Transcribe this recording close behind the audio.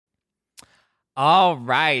All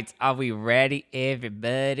right, are we ready,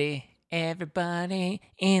 everybody? Everybody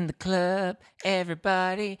in the club,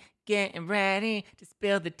 everybody getting ready to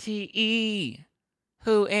spill the tea.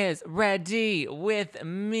 Who is ready with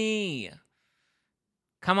me?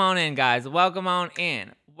 Come on in, guys. Welcome on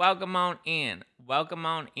in. Welcome on in. Welcome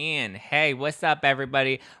on in. Hey, what's up,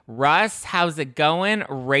 everybody? Russ, how's it going?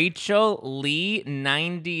 Rachel Lee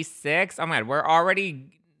 96. Oh my God, we're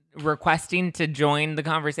already requesting to join the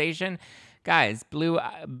conversation. Guys,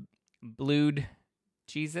 Blued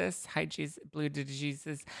Jesus. Hi, Jesus. Blued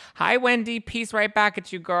Jesus. Hi, Wendy. Peace right back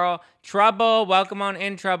at you, girl. Trouble. Welcome on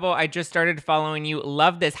in, Trouble. I just started following you.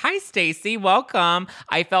 Love this. Hi, Stacy. Welcome.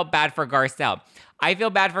 I felt bad for Garcelle. I feel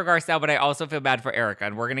bad for Garcelle, but I also feel bad for Erica,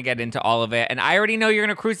 and we're going to get into all of it. And I already know you're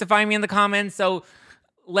going to crucify me in the comments, so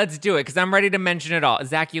let's do it, because I'm ready to mention it all.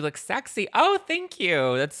 Zach, you look sexy. Oh, thank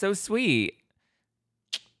you. That's so sweet.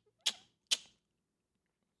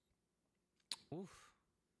 Oof.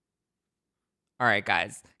 All right,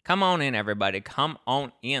 guys. Come on in, everybody. Come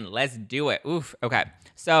on in. Let's do it. Oof. Okay.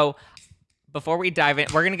 So before we dive in,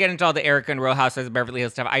 we're going to get into all the Erica and Real Housewives of Beverly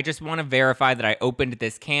Hills stuff. I just want to verify that I opened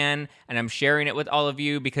this can and I'm sharing it with all of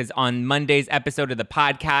you, because on Monday's episode of the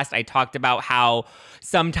podcast, I talked about how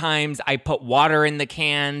sometimes I put water in the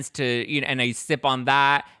cans and I sip on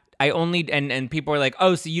that. I only, and people are like,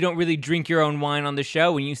 oh, so you don't really drink your own wine on the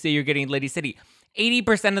show when you say you're getting Liddy City.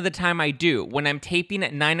 80% of the time I do. When I'm taping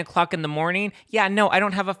at 9 o'clock in the morning, yeah, no, I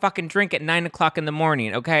don't have a fucking drink at 9 o'clock in the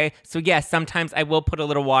morning, okay? So yes, sometimes I will put a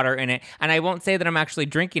little water in it, and I won't say that I'm actually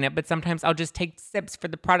drinking it, but sometimes I'll just take sips for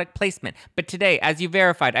the product placement. But today, as you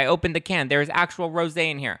verified, I opened the can. There is actual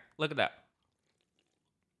rosé in here. Look at that.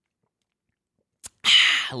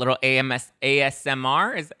 A little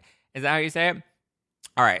ASMR, is that how you say it?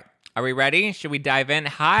 All right, are we ready? Should we dive in?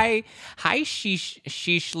 Hi,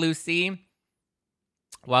 Sheesh Lucy.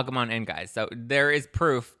 Welcome on in, guys. So there is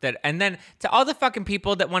proof that, and then to all the fucking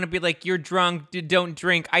people that want to be like, you're drunk, don't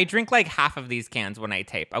drink. I drink like half of these cans when I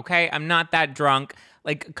tape, okay? I'm not that drunk.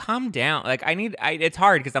 Like, calm down. Like, it's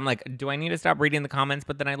hard because I'm like, do I need to stop reading the comments?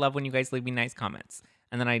 But then I love when you guys leave me nice comments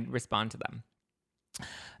and then I respond to them.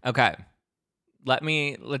 Okay.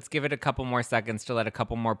 Let's give it a couple more seconds to let a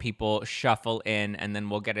couple more people shuffle in, and then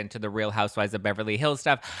we'll get into the Real Housewives of Beverly Hills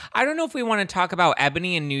stuff. I don't know if we want to talk about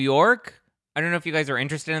Ebony in New York. I don't know if you guys are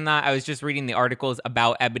interested in that. I was just reading the articles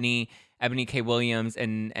about Ebony K. Williams,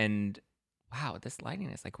 and wow, this lighting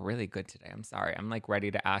is like really good today. I'm sorry. I'm like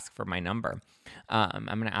ready to ask for my number. I'm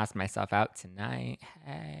gonna ask myself out tonight.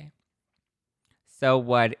 Hey. So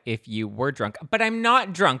what if you were drunk? But I'm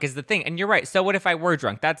not drunk is the thing. And you're right. So what if I were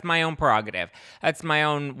drunk? That's my own prerogative. That's my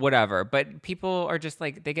own whatever. But people are just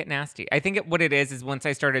like, they get nasty. I think what it is once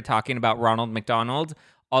I started talking about Ronald McDonald,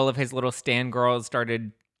 all of his little stan girls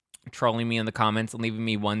started trolling me in the comments and leaving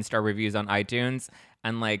me 1-star reviews on iTunes.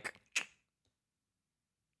 And like,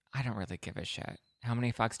 I don't really give a shit. How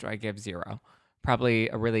many fucks do I give? 0. Probably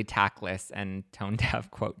a really tactless and tone deaf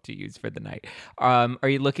quote to use for the night. Are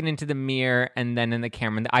you looking into the mirror and then in the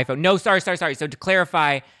camera in the iPhone? No, sorry. So to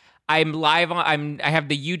clarify, I'm live on. I have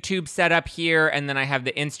the YouTube set up here, and then I have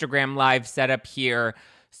the Instagram live set up here.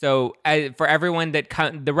 So for everyone that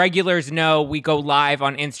the regulars know, we go live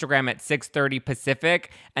on Instagram at 6:30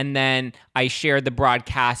 Pacific, and then I share the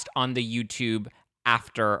broadcast on the YouTube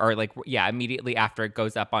after, or like, yeah, immediately after it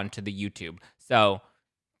goes up onto the YouTube. So.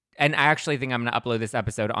 And I actually think I'm going to upload this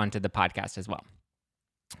episode onto the podcast as well.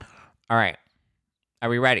 All right. Are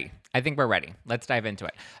we ready? I think we're ready. Let's dive into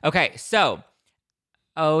it. Okay, so.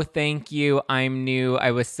 Oh, thank you. I'm new.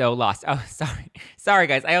 I was so lost. Oh, sorry. Sorry,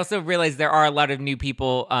 guys. I also realized there are a lot of new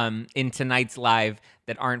people in tonight's live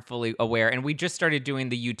that aren't fully aware. And we just started doing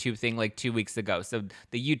the YouTube thing like 2 weeks ago. So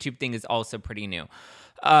the YouTube thing is also pretty new.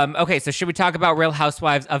 Okay, so should we talk about Real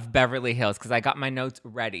Housewives of Beverly Hills? Because I got my notes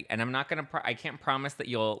ready, and I'm not gonna. I can't promise that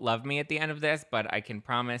you'll love me at the end of this, but I can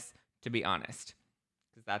promise to be honest,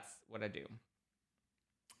 because that's what I do.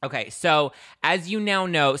 Okay, so as you now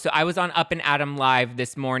know, so I was on Up and Adam Live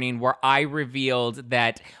this morning, where I revealed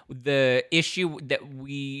that the issue that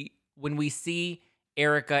when we see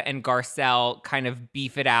Erica and Garcelle kind of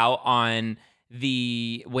beef it out on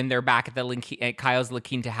when they're back at Kyle's La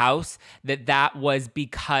Quinta house, that was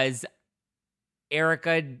because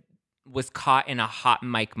Erica was caught in a hot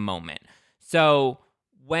mic moment. So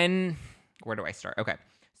where do I start? Okay,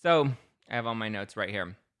 so I have all my notes right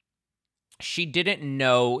here. She didn't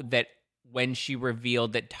know that when she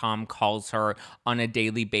revealed that Tom calls her on a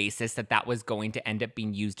daily basis, that was going to end up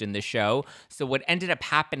being used in the show. So what ended up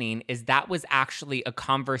happening is that was actually a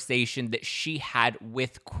conversation that she had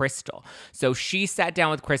with Crystal. So she sat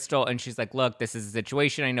down with Crystal and she's like, look, this is a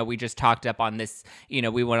situation. I know we just talked up on this,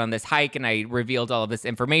 we went on this hike and I revealed all of this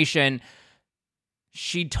information.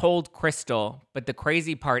 She told Crystal, but the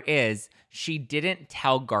crazy part is she didn't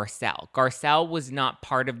tell Garcelle. Garcelle was not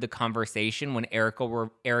part of the conversation when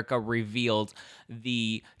Erika revealed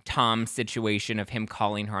the Tom situation of him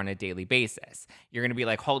calling her on a daily basis. You're going to be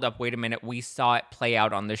like, hold up, wait a minute. We saw it play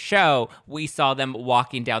out on the show. We saw them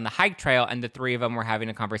walking down the hike trail and the three of them were having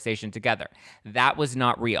a conversation together. That was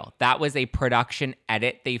not real. That was a production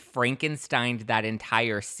edit. They Frankensteined that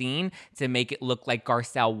entire scene to make it look like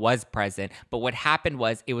Garcelle was present. But what happened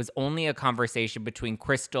was it was only a conversation between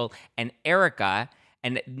Crystal and Erika,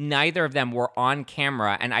 and neither of them were on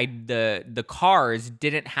camera. And the cars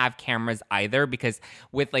didn't have cameras either, because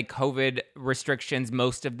with like COVID restrictions,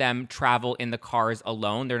 most of them travel in the cars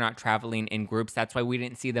alone. They're not traveling in groups. That's why we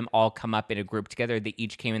didn't see them all come up in a group together. They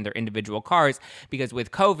each came in their individual cars, because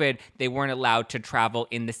with COVID, they weren't allowed to travel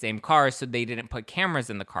in the same cars. So they didn't put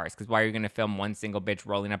cameras in the cars, because why are you going to film one single bitch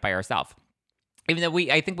rolling up by herself? Even though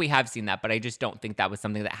I think we have seen that, but I just don't think that was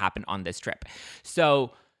something that happened on this trip.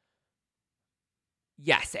 So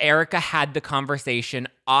yes, Erika had the conversation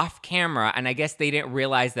off camera, and I guess they didn't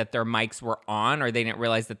realize that their mics were on, or they didn't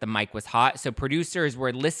realize that the mic was hot. So producers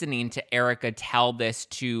were listening to Erika tell this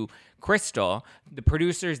to Crystal. The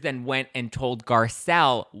producers then went and told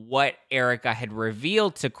Garcelle what Erika had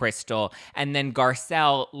revealed to Crystal, and then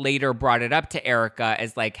Garcelle later brought it up to Erika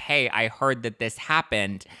as like, hey, I heard that this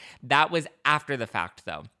happened. That was after the fact,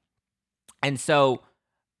 though. And so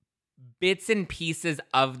bits and pieces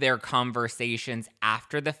of their conversations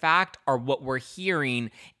after the fact are what we're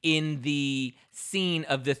hearing in the scene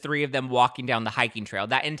of the three of them walking down the hiking trail.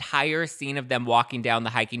 That entire scene of them walking down the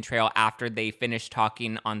hiking trail after they finish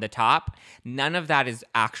talking on the top, none of that is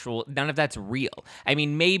actual, none of that's real. I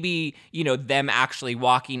mean, maybe, them actually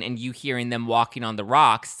walking and you hearing them walking on the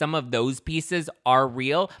rocks, some of those pieces are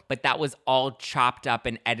real, but that was all chopped up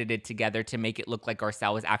and edited together to make it look like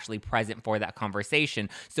Garcelle was actually present for that conversation.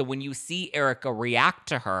 So when you see Erika react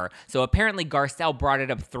to her, so apparently Garcelle brought it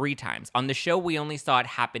up 3 times. On the show, we only saw it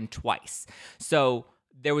happen twice. So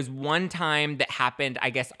there was one time that happened,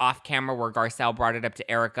 I guess, off camera where Garcelle brought it up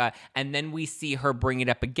to Erika, and then we see her bring it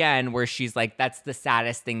up again where she's like, that's the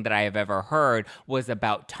saddest thing that I have ever heard was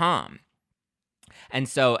about Tom. And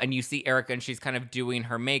so, and you see Erika and she's kind of doing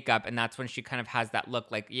her makeup, and that's when she kind of has that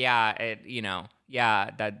look like, yeah,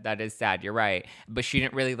 that is sad. You're right. But she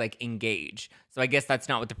didn't really like engage. So I guess that's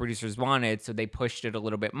not what the producers wanted. So they pushed it a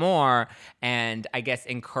little bit more and I guess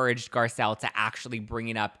encouraged Garcelle to actually bring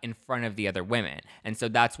it up in front of the other women. And so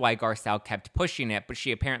that's why Garcelle kept pushing it, but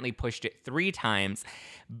she apparently pushed it 3 times.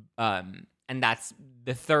 And that's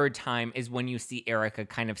the 3rd time is when you see Erika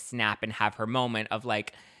kind of snap and have her moment of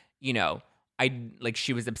like,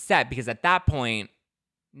 she was upset because at that point,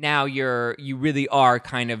 now you really are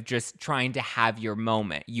kind of just trying to have your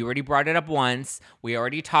moment. You already brought it up once. We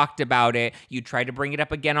already talked about it. You tried to bring it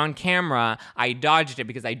up again on camera. I dodged it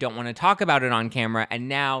because I don't want to talk about it on camera. And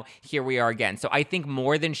now here we are again. So I think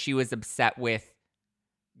more than she was upset with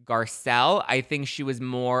Garcelle, I think she was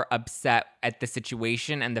more upset at the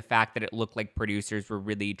situation and the fact that it looked like producers were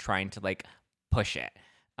really trying to like push it.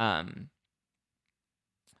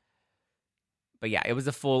 But yeah, it was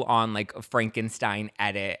a full-on like Frankenstein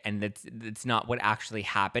edit, and it's not what actually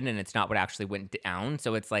happened, and it's not what actually went down.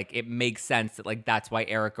 So it's like it makes sense that like that's why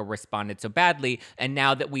Erika responded so badly. And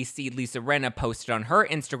now that we see Lisa Rinna posted on her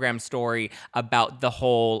Instagram story about the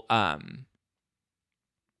whole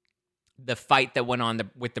the fight that went on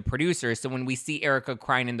with the producers. So when we see Erika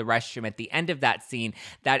crying in the restroom at the end of that scene,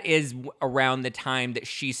 that is around the time that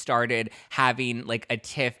she started having like a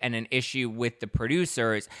tiff and an issue with the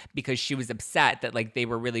producers because she was upset that like they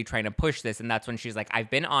were really trying to push this. And that's when she's like,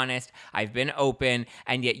 I've been honest, I've been open,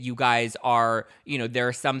 and yet you guys are, there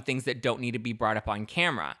are some things that don't need to be brought up on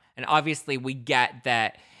camera. And obviously we get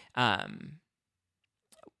that,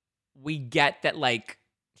 like,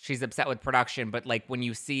 she's upset with production, but like when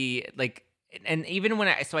you see like, and even when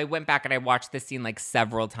I went back and I watched this scene like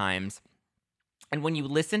several times, and when you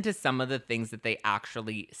listen to some of the things that they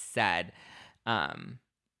actually said, and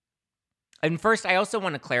first I also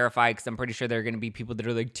want to clarify because I'm pretty sure there are going to be people that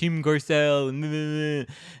are like Team Garcelle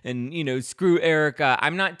and screw Erika.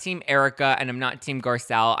 I'm not Team Erika and I'm not Team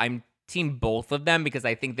Garcelle. I'm team both of them because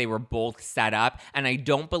I think they were both set up, and I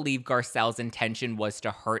don't believe Garcelle's intention was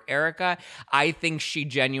to hurt Erika. I think she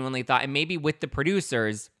genuinely thought, and maybe with the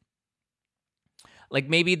producers, Like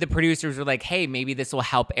maybe the producers were like, hey, maybe this will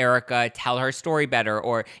help Erica tell her story better.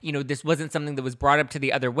 Or, this wasn't something that was brought up to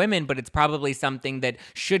the other women, but it's probably something that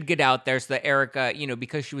should get out there so that Erica,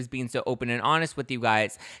 because she was being so open and honest with you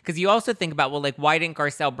guys. Because you also think about, well, like, why didn't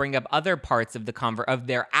Garcelle bring up other parts of of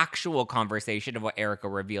their actual conversation of what Erica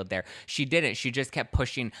revealed there? She didn't. She just kept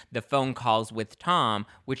pushing the phone calls with Tom,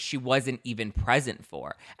 which she wasn't even present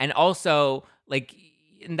for. And also, like,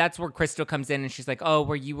 and that's where Crystal comes in and she's like,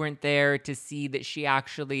 oh, you weren't there to see that she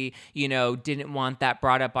actually, didn't want that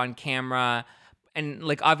brought up on camera. And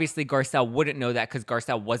like, obviously Garcelle wouldn't know that because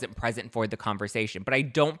Garcelle wasn't present for the conversation. But I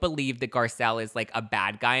don't believe that Garcelle is like a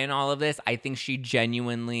bad guy in all of this. I think she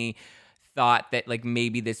genuinely thought that like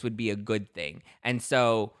maybe this would be a good thing. And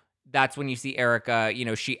so that's when you see Erica,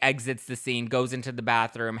 she exits the scene, goes into the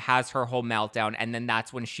bathroom, has her whole meltdown. And then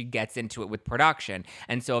that's when she gets into it with production.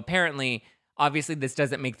 And so apparently, obviously, this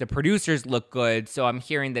doesn't make the producers look good. So I'm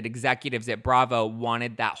hearing that executives at Bravo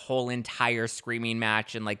wanted that whole entire screaming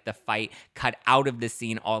match and like the fight cut out of the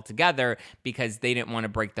scene altogether because they didn't want to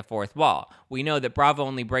break the fourth wall. We know that Bravo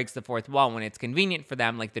only breaks the fourth wall when it's convenient for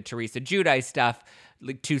them, like the Teresa Giudice stuff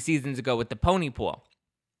like 2 seasons ago with the pony pool.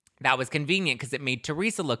 That was convenient because it made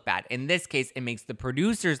Teresa look bad. In this case, it makes the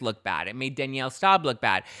producers look bad. It made Danielle Staub look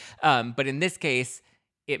bad. But in this case,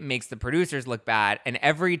 it makes the producers look bad. And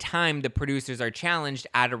every time the producers are challenged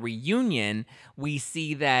at a reunion, we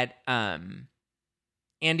see that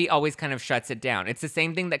Andy always kind of shuts it down. It's the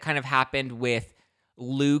same thing that kind of happened with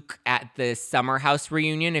Luke at the Summer House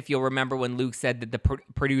reunion. If you'll remember when Luke said that the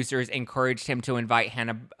producers encouraged him to invite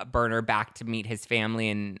Hannah Berner back to meet his family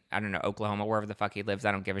in, I don't know, Oklahoma, wherever the fuck he lives.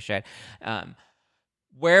 I don't give a shit.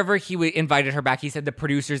 Wherever he invited her back, he said the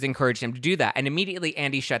producers encouraged him to do that. And immediately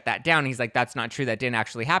Andy shut that down. He's like, that's not true. That didn't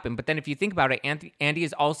actually happen. But then if you think about it, Andy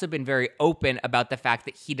has also been very open about the fact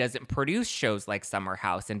that he doesn't produce shows like Summer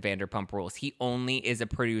House and Vanderpump Rules. He only is a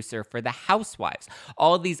producer for The Housewives.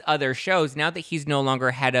 All these other shows, now that he's no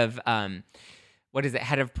longer head of...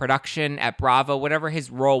 head of production at Bravo, whatever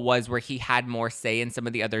his role was where he had more say in some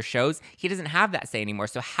of the other shows, he doesn't have that say anymore.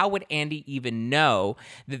 So how would Andy even know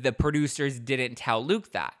that the producers didn't tell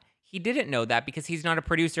Luke that? He didn't know that because he's not a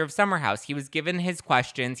producer of Summer House. He was given his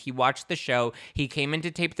questions, he watched the show, he came in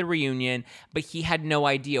to tape the reunion, but he had no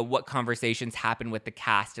idea what conversations happen with the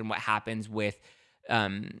cast and what happens with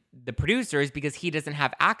the producers because he doesn't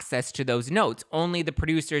have access to those notes. Only the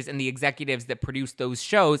producers and the executives that produce those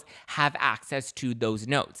shows have access to those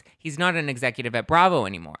notes. He's not an executive at Bravo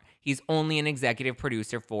anymore. He's only an executive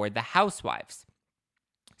producer for The Housewives.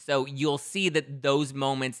 So you'll see that those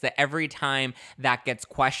moments, that every time that gets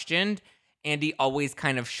questioned, Andy always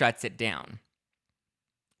kind of shuts it down.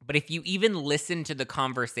 But if you even listen to the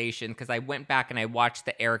conversation, because I went back and I watched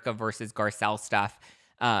the Erica versus Garcelle stuff,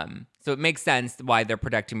 so it makes sense why they're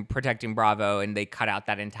protecting Bravo, and they cut out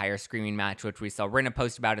that entire screaming match, which we saw Rinna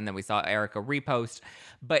post about, and then we saw Erica repost.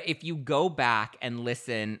 But if you go back and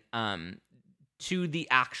listen to the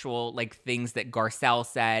actual like things that Garcelle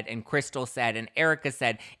said and Crystal said and Erica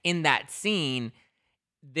said in that scene,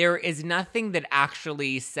 there is nothing that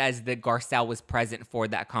actually says that Garcelle was present for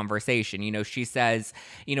that conversation. She says,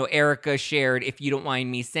 Erica shared, if you don't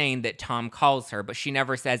mind me saying, that Tom calls her, but she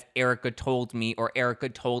never says Erica told me or Erica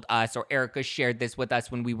told us or Erica shared this with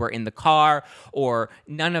us when we were in the car, or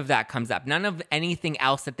none of that comes up. None of anything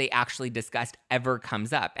else that they actually discussed ever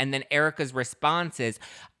comes up. And then Erica's response is,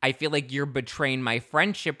 I feel like you're betraying my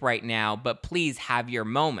friendship right now, but please have your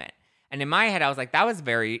moment. And in my head, I was like, that was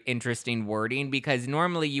very interesting wording, because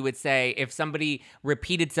normally you would say, if somebody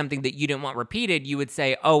repeated something that you didn't want repeated, you would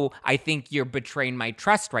say, oh, I think you're betraying my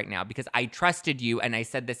trust right now because I trusted you and I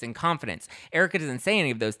said this in confidence. Erica doesn't say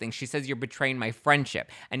any of those things. She says you're betraying my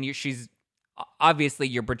friendship. And she's obviously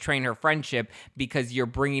you're betraying her friendship because you're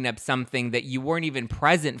bringing up something that you weren't even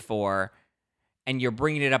present for. And you're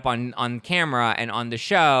bringing it up on camera and on the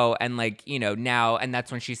show. And now, and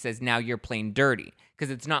that's when she says, now you're playing dirty. Because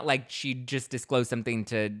it's not like she just disclosed something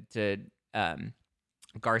to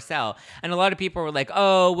Garcelle. And a lot of people were like,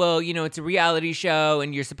 oh, well, it's a reality show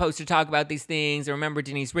and you're supposed to talk about these things. And remember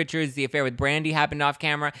Denise Richards, the affair with Brandy happened off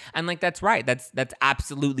camera. And that's right. That's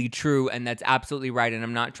absolutely true. And that's absolutely right. And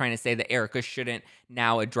I'm not trying to say that Erica shouldn't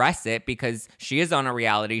now address it, because she is on a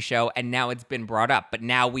reality show and now it's been brought up. But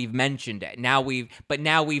now we've mentioned it. Now we've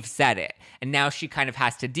said it. And now she kind of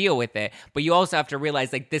has to deal with it. But you also have to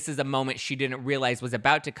realize this is a moment she didn't realize was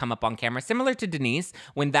about to come up on camera. Similar to Denise,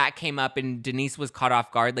 when that came up and Denise was caught off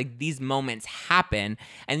guard. These moments happen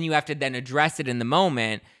and you have to then address it in the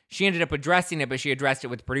moment. she ended up addressing it, but she addressed it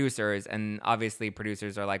with producers. And obviously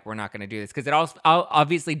producers are like, we're not going to do this. Because it also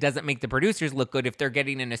obviously doesn't make the producers look good if they're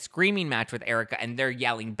getting in a screaming match with Erika and they're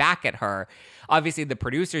yelling back at her. Obviously, the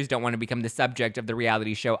producers don't want to become the subject of the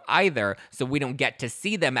reality show either. So we don't get to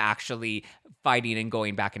see them actually fighting and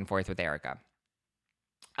going back and forth with Erika.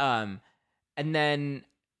 And then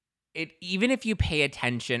even if you pay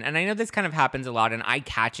attention, and I know this kind of happens a lot, and I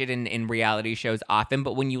catch it in reality shows often,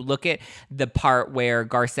 but when you look at the part where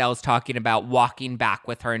Garcelle's talking about walking back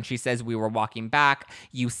with her, and she says, we were walking back,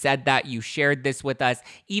 you said that, you shared this with us,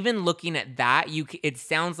 even looking at that, it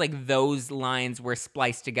sounds like those lines were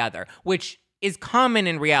spliced together, which is common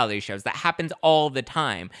in reality shows. That happens all the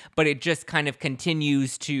time, but it just kind of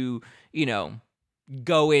continues to,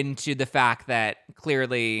 go into the fact that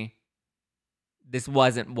clearly this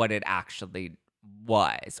wasn't what it actually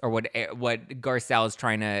was, or what Garcelle is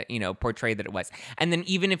trying to, portray that it was. And then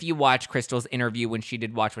even if you watch Crystal's interview when she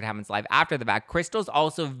did Watch What Happens Live after the fact, Crystal's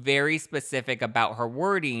also very specific about her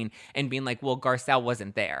wording and being like, well, Garcelle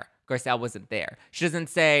wasn't there. Garcelle wasn't there. She doesn't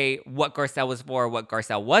say what Garcelle was for, what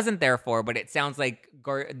Garcelle wasn't there for, but it sounds like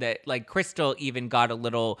that Crystal even got a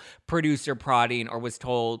little producer prodding or was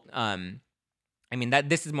told,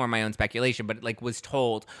 this is more my own speculation, but was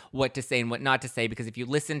told what to say and what not to say, because if you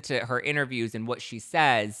listen to her interviews and what she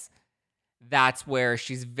says, that's where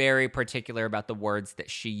she's very particular about the words that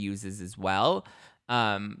she uses as well.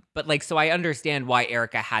 So I understand why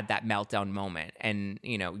Erika had that meltdown moment. And,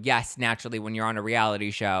 yes, naturally when you're on a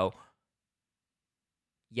reality show,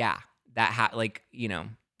 yeah,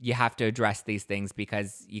 you have to address these things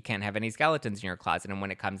because you can't have any skeletons in your closet. And when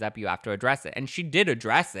it comes up, you have to address it. And she did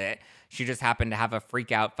address it. She just happened to have a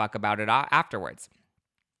freak out fuck about it afterwards.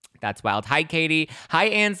 That's wild. Hi, Katie. Hi,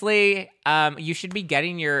 Ansley. You should be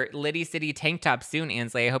getting your Liddy City tank top soon,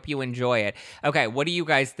 Ansley. I hope you enjoy it. Okay, what do you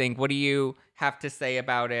guys think? What do you have to say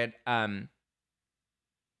about it?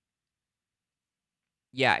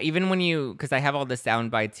 Yeah, even when because I have all the sound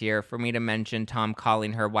bites here, for me to mention Tom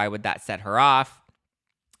calling her, why would that set her off?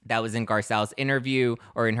 That was in Garcelle's interview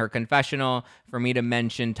or in her confessional. For me to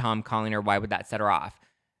mention Tom calling her, why would that set her off?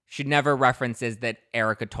 She never references that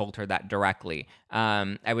Erika told her that directly.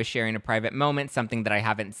 I was sharing a private moment, something that I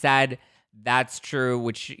haven't said. That's true,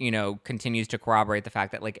 which, continues to corroborate the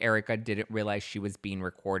fact that, Erika didn't realize she was being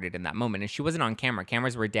recorded in that moment. And she wasn't on camera.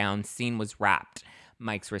 Cameras were down. Scene was wrapped.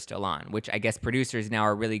 Mics were still on, which I guess producers now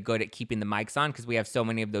are really good at keeping the mics on because we have so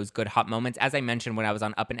many of those good hot moments. As I mentioned when I was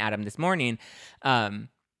on Up and Adam this morning,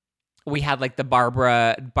 we had the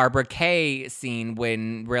Barbara Kay scene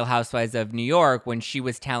when Real Housewives of New York, when she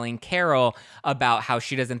was telling Carol about how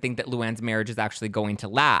she doesn't think that Luann's marriage is actually going to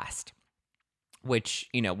last, which,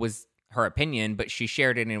 was her opinion, but she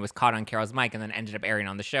shared it and it was caught on Carol's mic and then ended up airing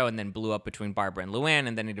on the show and then blew up between Barbara and Luann.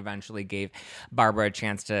 And then it eventually gave Barbara a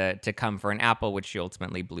chance to come for an apple, which she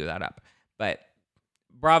ultimately blew that up. But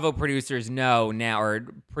Bravo producers know now, or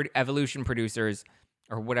Evolution producers,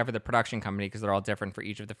 or whatever the production company, because they're all different for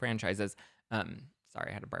each of the franchises. Sorry,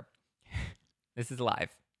 I had to burp. This is live.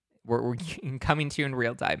 We're coming to you in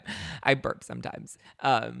real time. I burp sometimes.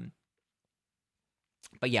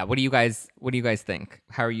 But yeah, what do you guys think?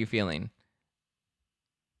 How are you feeling?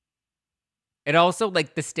 It also,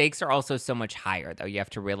 the stakes are also so much higher, though. You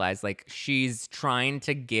have to realize, she's trying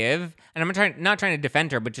to give, and I'm not trying to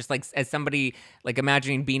defend her, but just, as somebody,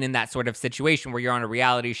 imagining being in that sort of situation where you're on a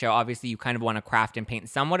reality show, obviously you kind of want to craft and paint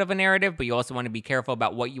somewhat of a narrative, but you also want to be careful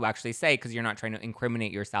about what you actually say because you're not trying to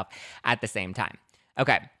incriminate yourself at the same time.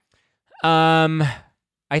 Okay.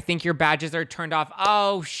 I think your badges are turned off.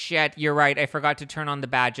 Oh, shit, you're right. I forgot to turn on the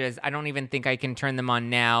badges. I don't even think I can turn them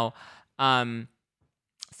on now.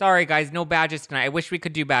 Sorry, guys, no badges tonight. I wish we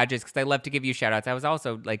could do badges because I love to give you shout outs. I was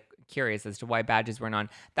also curious as to why badges weren't on.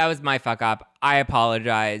 That was my fuck up. I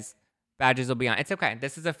apologize. Badges will be on. It's okay.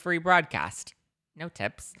 This is a free broadcast. No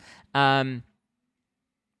tips.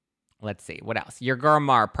 Let's see. What else? Your girl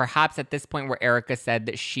Mar. Perhaps at this point where Erika said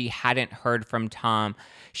that she hadn't heard from Tom,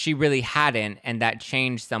 she really hadn't, and that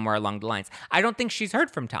changed somewhere along the lines. I don't think she's heard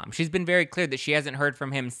from Tom. She's been very clear that she hasn't heard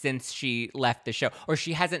from him since she left the show, or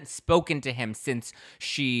she hasn't spoken to him since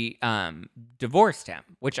she divorced him,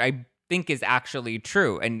 which I think is actually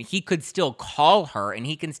true. And he could still call her and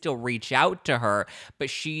he can still reach out to her, but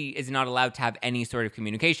she is not allowed to have any sort of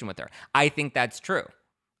communication with her. I think that's true.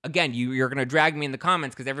 Again, you're going to drag me in the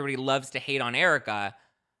comments because everybody loves to hate on Erika.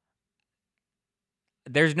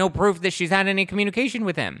 There's no proof that she's had any communication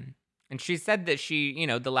with him. And she said that she,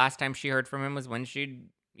 the last time she heard from him was when she,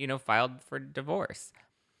 filed for divorce.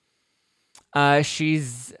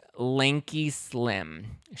 She's lanky slim.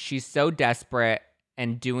 She's so desperate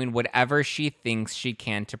and doing whatever she thinks she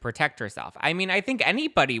can to protect herself. I mean, I think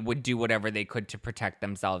anybody would do whatever they could to protect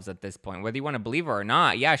themselves at this point, whether you want to believe her or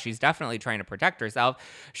not. Yeah, she's definitely trying to protect herself.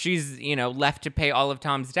 She's, left to pay all of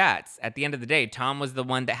Tom's debts. At the end of the day, Tom was the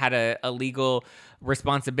one that had a legal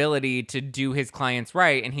responsibility to do his clients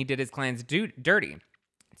right, and he did his clients dirty.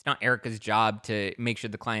 It's not Erika's job to make sure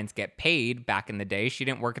the clients get paid. Back in the day, she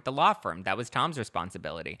didn't work at the law firm. That was Tom's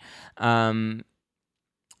responsibility.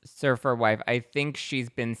 Surfer wife, I think she's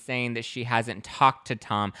been saying that she hasn't talked to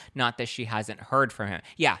Tom, not that she hasn't heard from him.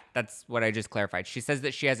 Yeah, that's what I just clarified. She says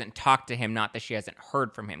that she hasn't talked to him, not that she hasn't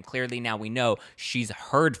heard from him. Clearly now we know she's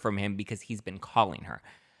heard from him because he's been calling her.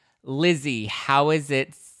 Lizzie, how is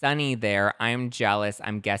it sunny there? I'm jealous.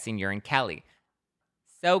 I'm guessing you're in Cali.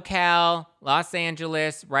 SoCal, Los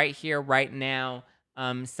Angeles, right here, right now.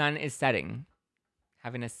 Sun is setting.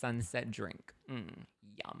 Having a sunset drink.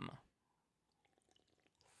 Yum.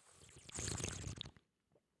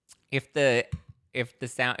 If the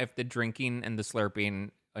drinking and the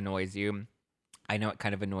slurping annoys you, I know it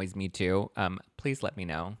kind of annoys me too. Please let me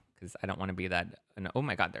know because I don't want to be that. Oh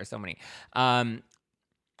my God, there's so many.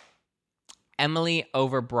 Emily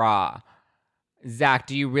Overbra. Zach,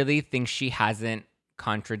 do you really think she hasn't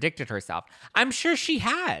contradicted herself? I'm sure she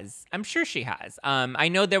has. I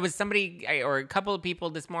know there was somebody or a couple of people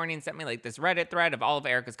this morning sent me like this Reddit thread of all of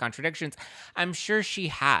Erika's contradictions. I'm sure she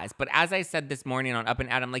has. But as I said this morning on Up and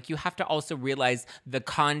Adam, like you have to also realize the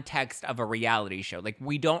context of a reality show. Like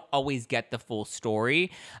we don't always get the full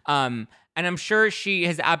story. And I'm sure she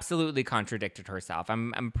has absolutely contradicted herself.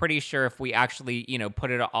 I'm pretty sure if we actually, put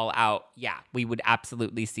it all out, yeah, we would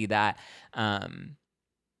absolutely see that.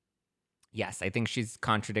 Yes, I think she's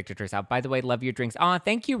contradicted herself. By the way, love your drinks. Aw,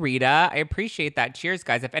 thank you, Rita. I appreciate that. Cheers,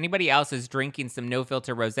 guys. If anybody else is drinking some No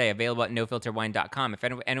Filter Rosé, available at nofilterwine.com. If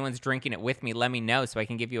anyone's drinking it with me, let me know so I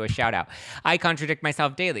can give you a shout out. I contradict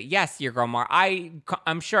myself daily. Yes, your girl Mar.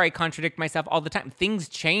 I'm sure I contradict myself all the time. Things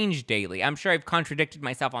change daily. I'm sure I've contradicted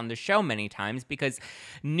myself on the show many times because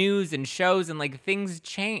news and shows and like things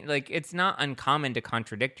change. Like it's not uncommon to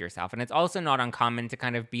contradict yourself. And it's also not uncommon to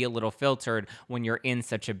kind of be a little filtered when you're in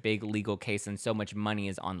such a big legal case and so much money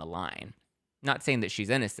is on the line. Not saying that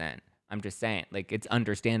she's innocent. I'm just saying, like, it's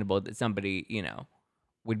understandable that somebody,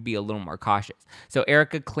 would be a little more cautious. So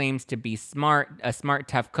Erika claims to be a smart,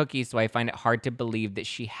 tough cookie, so I find it hard to believe that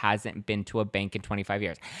she hasn't been to a bank in 25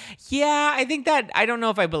 years. Yeah, I don't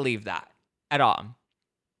know if I believe that at all.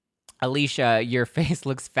 Alicia, your face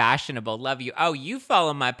looks fashionable. Love you. Oh, you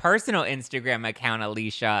follow my personal Instagram account,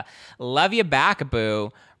 Alicia. Love you back, boo.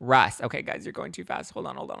 Russ. Okay, guys, you're going too fast. Hold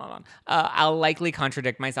on. I'll likely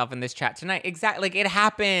contradict myself in this chat tonight. Exactly. Like, it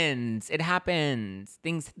happens.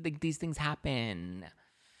 These things happen.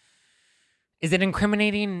 Is it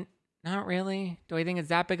incriminating? Not really. Do I think it's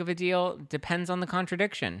that big of a deal? Depends on the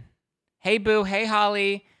contradiction. Hey, boo. Hey,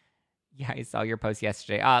 Holly. Yeah, I saw your post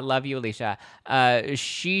yesterday. Love you, Alicia.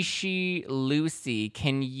 Shishi Lucy,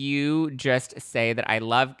 can I just say that I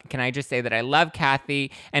love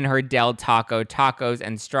Kathy and her Del Taco, tacos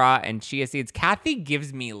and straw and chia seeds. Kathy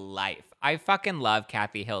gives me life. I fucking love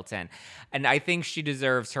Kathy Hilton. And I think she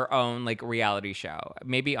deserves her own like reality show.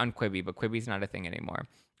 Maybe on Quibi, but Quibi's not a thing anymore.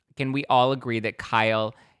 Can we all agree that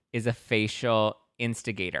Kyle is a facial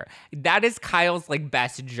instigator? That is Kyle's like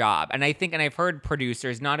best job. And I've heard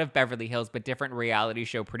producers, not of Beverly Hills, but different reality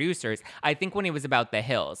show producers. I think when it was about The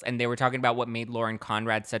Hills and they were talking about what made Lauren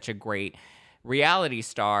Conrad such a great reality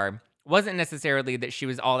star, wasn't necessarily that she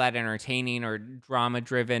was all that entertaining or drama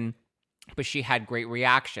driven, but she had great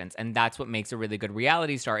reactions. And that's what makes a really good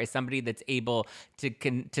reality star, is somebody that's able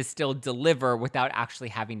to still deliver without actually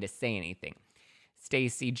having to say anything.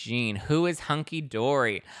 Stacy Jean, who is Hunky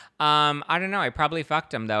Dory? I don't know. I probably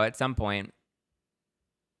fucked him though at some point.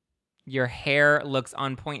 Your hair looks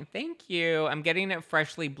on point. Thank you. I'm getting it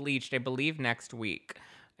freshly bleached, I believe next week.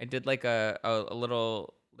 I did like a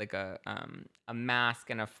little like a mask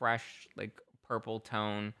and a fresh like purple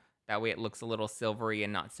tone. That way it looks a little silvery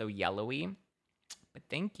and not so yellowy. But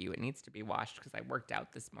thank you. It needs to be washed because I worked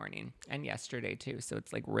out this morning and yesterday too. So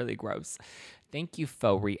it's like really gross. Thank you,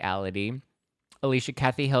 Faux Reality. Alicia,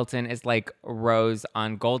 Kathy Hilton is like Rose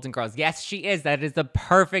on Golden Girls. Yes, she is. That is the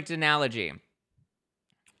perfect analogy.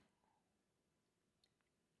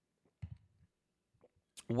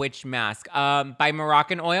 Which mask? By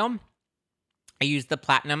Moroccan Oil. I use the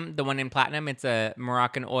platinum, the one in platinum. It's a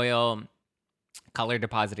Moroccan Oil color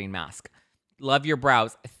depositing mask. Love your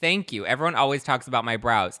brows. Thank you. Everyone always talks about my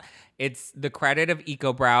brows. It's the credit of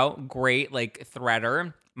EcoBrow. Great, like,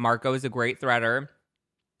 threader. Marco is a great threader.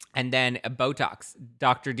 And then Botox,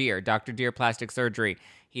 Dr. Deer Plastic Surgery.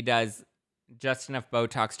 He does Just enough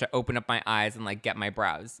Botox to open up my eyes and like get my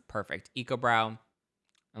brows. Perfect. Eco brow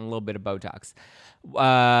and a little bit of Botox.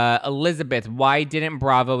 Elizabeth, why didn't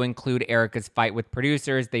Bravo include Erica's fight with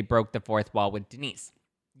producers? They broke the fourth wall with Denise.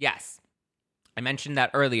 Yes. I mentioned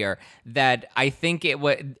that earlier, that I think it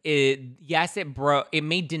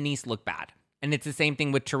made Denise look bad. And it's the same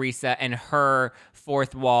thing with Teresa and her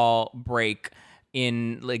fourth wall break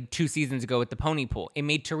in like 2 seasons ago with the pony pool. It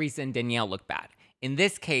made Teresa and Danielle look bad. In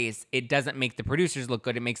this case, it doesn't make the producers look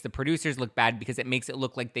good. It makes the producers look bad because it makes it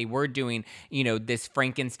look like they were doing, this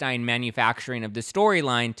Frankenstein manufacturing of the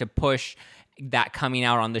storyline to push that coming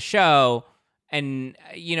out on the show. And,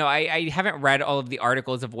 I haven't read all of the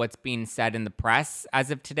articles of what's being said in the press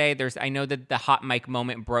as of today. I know that the hot mic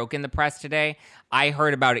moment broke in the press today. I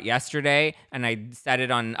heard about it yesterday, and I said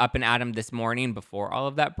it on Up and Adam this morning before all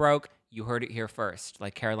of that broke. You heard it here first,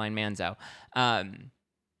 like Caroline Manzo.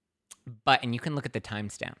 And you can look at the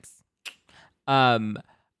timestamps.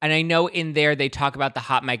 And I know in there they talk about the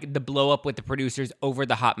hot mic, the blow up with the producers over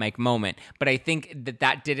the hot mic moment. But I think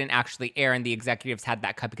that didn't actually air, and the executives had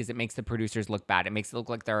that cut because it makes the producers look bad. It makes it look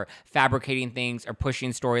like they're fabricating things or pushing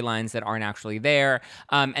storylines that aren't actually there.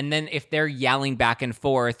 And then if they're yelling back and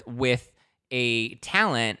forth with a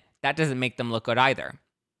talent, that doesn't make them look good either.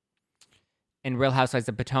 In Real Housewives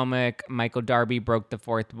of Potomac, Michael Darby broke the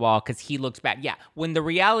fourth wall because he looks bad. Yeah, when the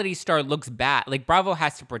reality star looks bad, like Bravo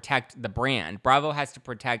has to protect the brand. Bravo has to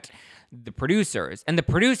protect the producers. And the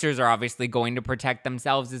producers are obviously going to protect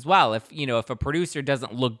themselves as well. If a producer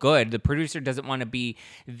doesn't look good, the producer doesn't want to be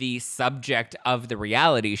the subject of the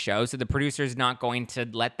reality show. So the producer is not going to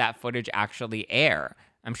let that footage actually air.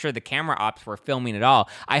 I'm sure the camera ops were filming it all.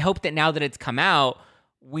 I hope that now that it's come out,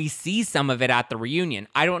 we see some of it at the reunion.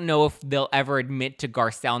 I don't know if they'll ever admit to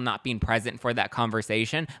Garcelle not being present for that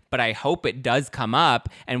conversation, but I hope it does come up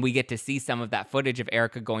and we get to see some of that footage of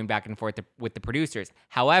Erica going back and forth with the producers.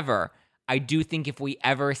 However, I do think if we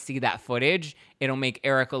ever see that footage, it'll make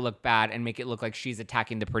Erica look bad and make it look like she's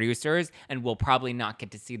attacking the producers, and we'll probably not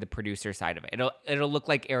get to see the producer side of it. It'll look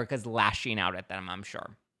like Erica's lashing out at them, I'm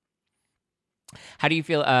sure. How do you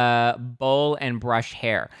feel, bowl and brush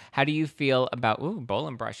hair? How do you feel about, bowl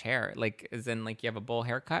and brush hair? Like, as in, like, you have a bowl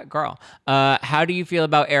haircut? Girl. How do you feel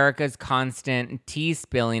about Erica's constant tea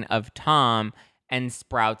spilling of Tom and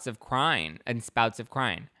spouts of crying?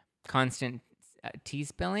 Constant tea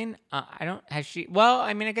spilling?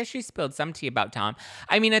 I guess she spilled some tea about Tom.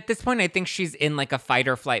 I mean, at this point, I think she's in, like, a fight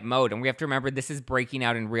or flight mode, and we have to remember this is breaking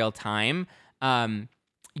out in real time.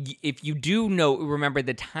 If you do remember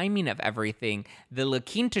the timing of everything, the La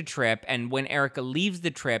Quinta trip and when Erica leaves the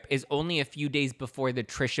trip is only a few days before the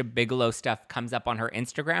Trisha Bigelow stuff comes up on her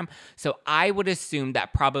Instagram. So I would assume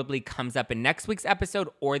that probably comes up in next week's episode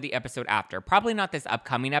or the episode after. Probably not this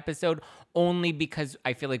upcoming episode, only because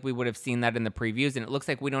I feel like we would have seen that in the previews, and it looks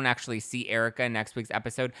like we don't actually see Erica in next week's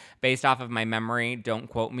episode. Based off of my memory, don't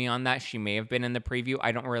quote me on that. She may have been in the preview.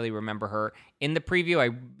 I don't really remember her in the preview.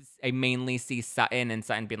 I mainly see Sutton and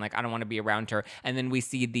Sutton being like, I don't want to be around her. And then we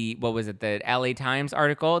see the LA Times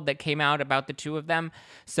article that came out about the two of them.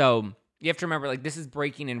 So you have to remember, like, this is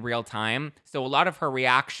breaking in real time. So a lot of her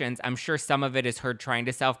reactions, I'm sure some of it is her trying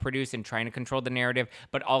to self-produce and trying to control the narrative,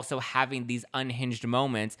 but also having these unhinged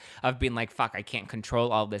moments of being like, fuck, I can't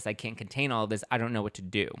control all this. I can't contain all this. I don't know what to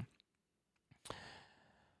do.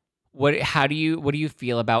 What do you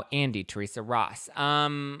feel about Andy, Teresa Ross?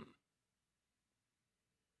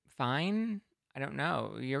 Fine. I don't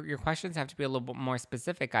know. Your questions have to be a little bit more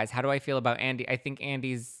specific, guys. How do I feel about Andy? I think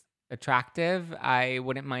Andy's attractive. I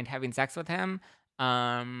wouldn't mind having sex with him.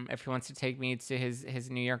 If he wants to take me to his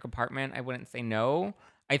New York apartment, I wouldn't say no.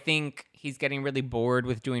 I think he's getting really bored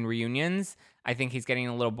with doing reunions. I think he's getting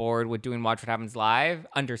a little bored with doing Watch What Happens Live.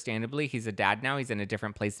 Understandably, he's a dad now. He's in a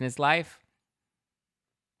different place in his life.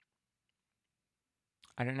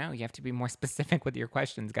 I don't know. You have to be more specific with your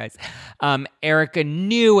questions, guys. Erica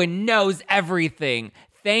knew and knows everything.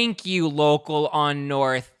 Thank you, Local on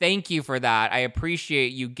North. Thank you for that. I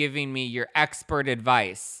appreciate you giving me your expert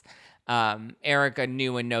advice. Erica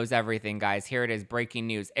knew and knows everything, guys. Here it is, breaking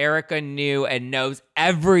news. Erica knew and knows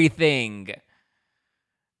everything.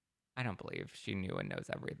 I don't believe she knew and knows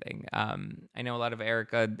everything. I know a lot of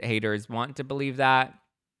Erica haters want to believe that.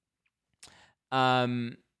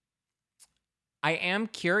 I am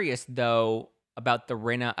curious, though, about the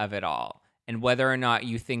Rinna of it all and whether or not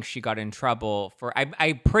you think she got in trouble for...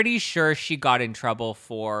 I'm pretty sure she got in trouble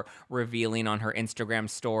for revealing on her Instagram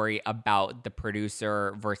story about the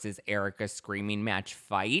producer versus Erica screaming match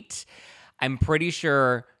fight. I'm pretty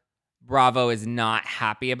sure Bravo is not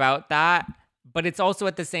happy about that, but it's also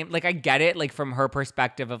at the same, like, I get it, like, from her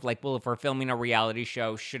perspective of like, well, if we're filming a reality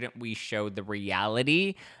show, shouldn't we show the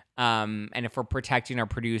reality? And if we're protecting our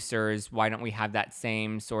producers, why don't we have that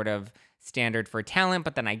same sort of standard for talent?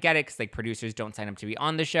 But then I get it, because like producers don't sign up to be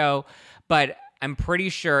on the show. But I'm pretty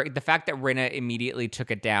sure the fact that Rinna immediately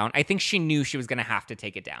took it down, I think she knew she was going to have to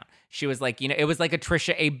take it down. She was like, it was like a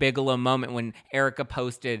Trisha A. Bigelow moment when Erica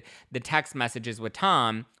posted the text messages with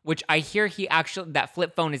Tom, which I hear that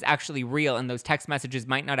flip phone is actually real, and those text messages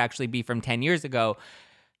might not actually be from 10 years ago,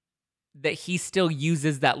 that he still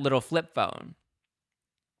uses that little flip phone.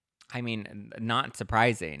 I mean, not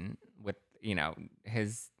surprising with,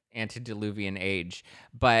 his antediluvian age.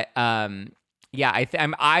 But yeah, I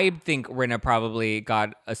think Rinna probably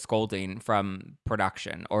got a scolding from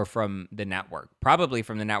production or from the network. Probably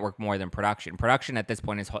from the network more than production. Production at this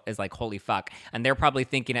point is like, holy fuck. And they're probably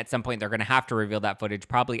thinking at some point they're going to have to reveal that footage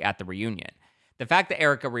probably at the reunion. The fact that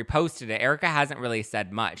Erica reposted it, Erica hasn't really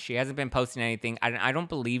said much. She hasn't been posting anything. I don't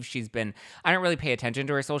believe I don't really pay attention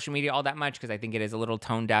to her social media all that much, because I think it is a little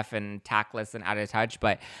tone deaf and tactless and out of touch.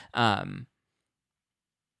 But I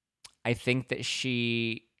think that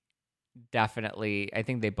I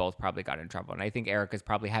think they both probably got in trouble. And I think Erica's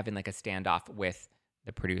probably having like a standoff with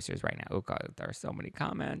the producers right now. Oh God, there are so many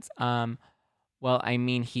comments. Well, I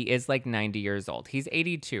mean, he is like 90 years old. He's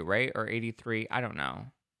 82, right? Or 83. I don't know.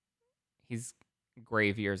 He's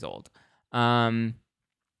grave years old. Shishi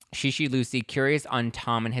Lucy, curious on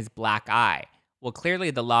Tom and his black eye. Well,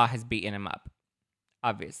 clearly the law has beaten him up,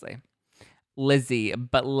 obviously. Lizzie,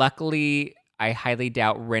 but luckily I highly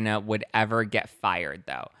doubt Rinna would ever get fired,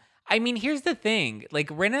 though. I mean, here's the thing. Like,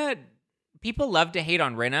 Rinna, people love to hate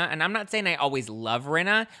on Rinna, and I'm not saying I always love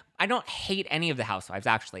Rinna. I don't hate any of the housewives,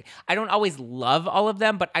 actually. I don't always love all of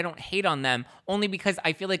them, but I don't hate on them, only because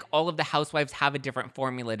I feel like all of the housewives have a different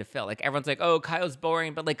formula to fill. Like, everyone's like, oh, Kyle's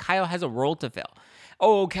boring, but like, Kyle has a role to fill.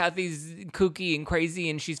 Oh, Kathy's kooky and crazy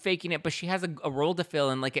and she's faking it, but she has a role to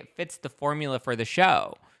fill, and like, it fits the formula for the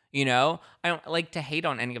show. I don't like to hate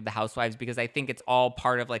on any of the housewives, because I think it's all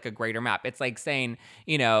part of like a greater map. It's like saying,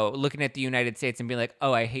 looking at the United States and being like,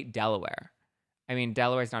 oh, I hate Delaware. I mean,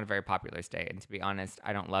 Delaware is not a very popular state. And to be honest,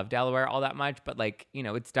 I don't love Delaware all that much, but like,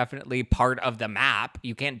 it's definitely part of the map.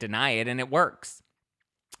 You can't deny it, and it works.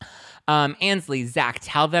 Ansley, Zach,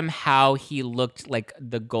 tell them how he looked like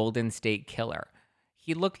the Golden State Killer.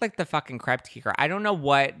 He looked like the fucking Crept Kicker. I don't know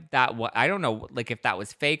what that was. I don't know like if that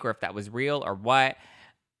was fake or if that was real or what.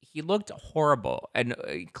 He looked horrible, and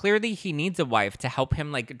clearly he needs a wife to help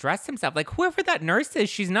him like dress himself. Like, whoever that nurse is,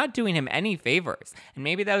 she's not doing him any favors, and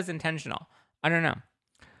maybe that was intentional. I don't know.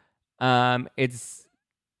 It's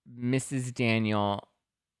Mrs. Daniel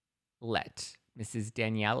Miss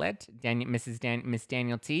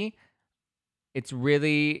Daniel T. It's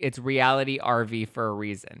reality RV for a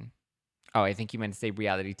reason. Oh, I think you meant to say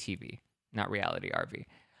reality TV, not reality RV.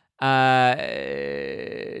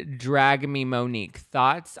 Drag Me Monique,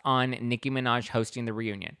 thoughts on Nicki Minaj hosting the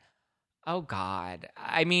reunion? Oh God.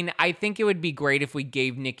 I mean, I think it would be great if we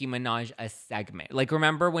gave Nicki Minaj a segment. Like,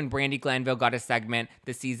 remember when Brandi Glanville got a segment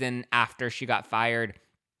the season after she got fired?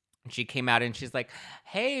 She came out and she's like,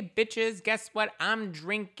 hey, bitches, guess what? I'm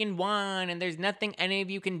drinking wine and there's nothing any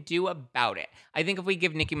of you can do about it. I think if we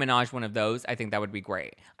give Nicki Minaj one of those, I think that would be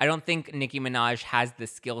great. I don't think Nicki Minaj has the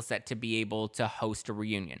skill set to be able to host a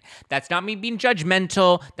reunion. That's not me being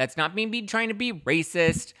judgmental. That's not me trying to be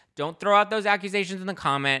racist. Don't throw out those accusations in the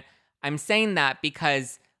comment. I'm saying that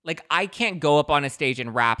because like, I can't go up on a stage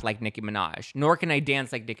and rap like Nicki Minaj, nor can I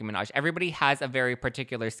dance like Nicki Minaj. Everybody has a very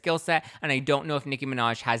particular skill set, and I don't know if Nicki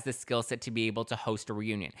Minaj has the skill set to be able to host a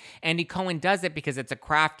reunion. Andy Cohen does it because it's a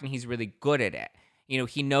craft and he's really good at it.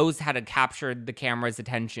 He knows how to capture the camera's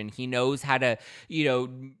attention. He knows how to,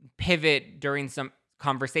 pivot during some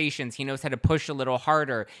conversations. He knows how to push a little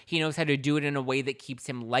harder. He knows how to do it in a way that keeps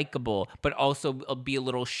him likable, but also be a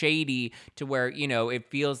little shady to where, it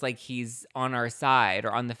feels like he's on our side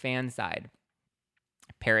or on the fan side.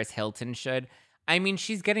 Paris Hilton should. I mean,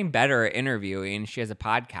 she's getting better at interviewing. She has a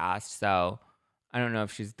podcast, so I don't know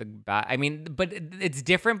if she's the best. I mean, but it's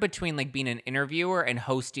different between like being an interviewer and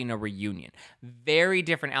hosting a reunion. Very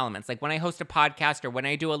different elements. Like when I host a podcast or when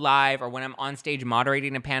I do a live or when I'm on stage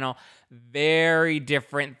moderating a panel, very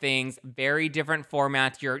different things, very different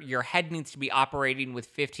formats. Your head needs to be operating with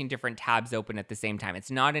 15 different tabs open at the same time.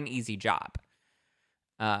 It's not an easy job.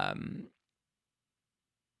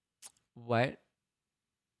 What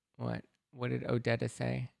did Odetta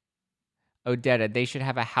say? Odetta, they should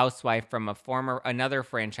have a housewife from another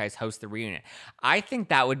franchise host the reunion. I think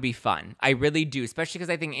that would be fun. I really do, especially because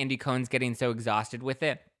I think Andy Cohen's getting so exhausted with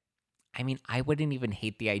it. I mean, I wouldn't even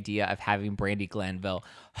hate the idea of having Brandy Glanville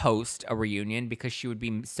host a reunion because she would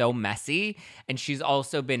be so messy. And she's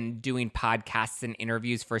also been doing podcasts and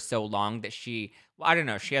interviews for so long that well, I don't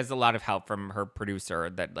know, she has a lot of help from her producer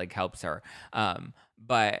that like helps her.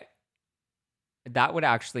 But that would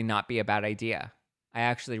actually not be a bad idea. I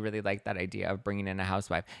actually really like that idea of bringing in a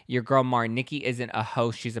housewife. Your girl Mar, Nikki isn't a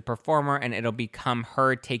host. She's a performer and it'll become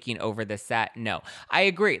her taking over the set. No, I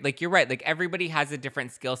agree. Like, you're right. Like, everybody has a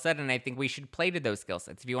different skill set. And I think we should play to those skill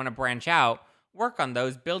sets. If you want to branch out, work on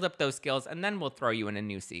those, build up those skills, and then we'll throw you in a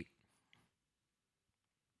new seat.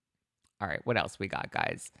 All right. What else we got,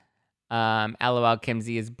 guys? LOL,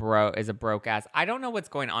 Kimsey is a broke ass. I don't know what's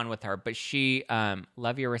going on with her, but she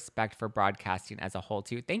love your respect for broadcasting as a whole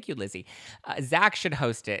too. Thank you, Lizzie. Zach should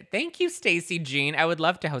host it. Thank you, Stacy Jean. I would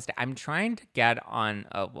love to host it. I'm trying to get on.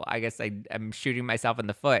 Well, I guess I'm shooting myself in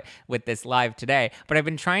the foot with this live today, but I've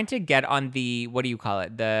been trying to get on the, what do you call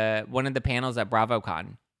it? The one of the panels at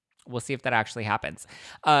BravoCon. We'll see if that actually happens.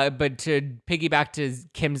 But to piggyback to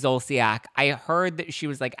Kim Zolciak, I heard that she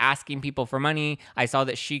was like asking people for money. I saw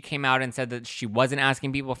that she came out and said that she wasn't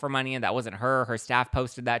asking people for money and that wasn't her. Her staff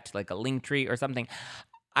posted that to like a link tree or something.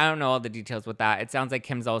 I don't know all the details with that. It sounds like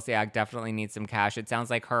Kim Zolciak definitely needs some cash. It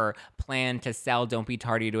sounds like her plan to sell Don't Be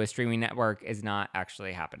Tardy to a streaming network is not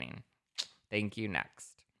actually happening. Thank you. Next.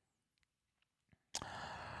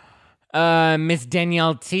 Miss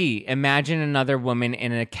Danielle T. Imagine another woman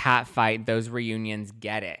in a cat fight. Those reunions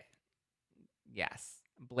get it. Yes.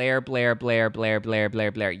 Blair.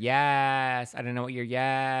 Yes. I don't know what you're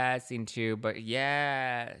yesing to, but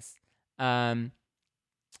yes. Arfica.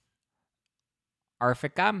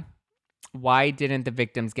 Why didn't the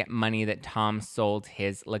victims get money that Tom sold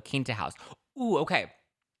his La Quinta house? Ooh, okay.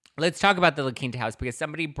 Let's talk about the La Quinta house because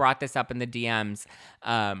somebody brought this up in the DMs.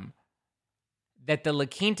 That the La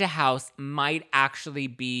Quinta house might actually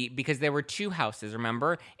be, because there were two houses,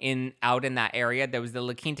 remember, out in that area. There was the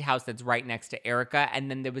La Quinta house that's right next to Erica, and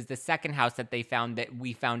then there was the second house that they found that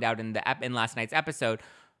we found out in last night's episode.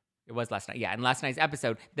 It was last night, yeah, in last night's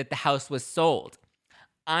episode, that the house was sold.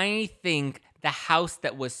 I think the house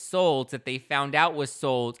that was sold, that they found out was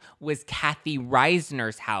sold, was Kathy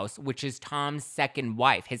Reisner's house, which is Tom's second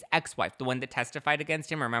wife, his ex-wife, the one that testified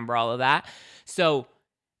against him. Remember all of that? So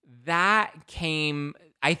I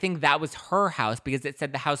think that was her house because it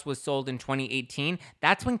said the house was sold in 2018.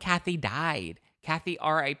 That's when Kathy died. Kathy,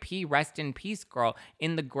 R.I.P., rest in peace, girl,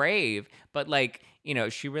 in the grave. But like,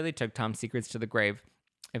 she really took Tom's secrets to the grave.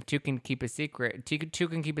 If two can keep a secret, two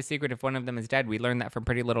can keep a secret if one of them is dead. We learned that from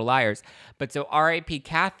Pretty Little Liars. But so R.I.P.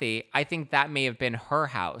 Kathy, I think that may have been her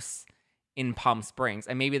house in Palm Springs.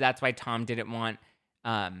 And maybe that's why Tom didn't want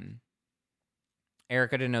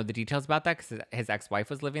Erica to know the details about that because his ex-wife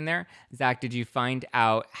was living there. Zach, did you find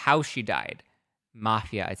out how she died?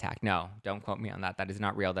 Mafia attack. No, don't quote me on that. That is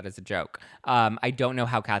not real. That is a joke. I don't know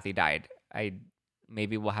how Kathy died.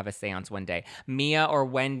 Maybe we'll have a seance one day. Mia or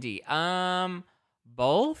Wendy?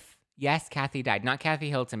 Both? Yes, Kathy died. Not Kathy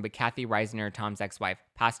Hilton, but Kathy Reisner, Tom's ex-wife,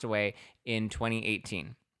 passed away in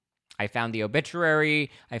 2018. I found the obituary.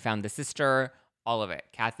 I found the sister. All of it.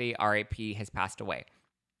 Kathy, R.I.P., has passed away.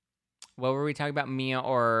 What were we talking about, Mia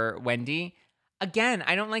or Wendy? Again,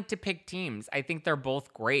 I don't like to pick teams. I think they're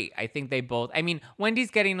both great. I think they both... I mean,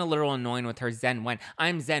 Wendy's getting a little annoying with her Zen Wen.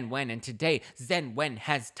 I'm Zen Wen, and today Zen Wen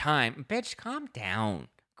has time. Bitch, calm down.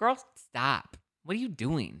 Girl, stop. What are you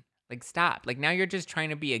doing? Like, stop. Like, now you're just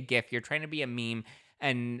trying to be a gif. You're trying to be a meme.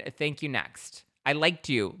 And thank you, next. I liked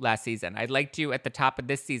you last season. I liked you at the top of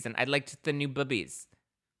this season. I liked the new boobies.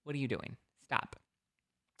 What are you doing? Stop.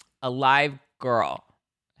 Alive girl.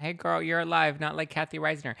 Hey, girl, you're alive, not like Kathy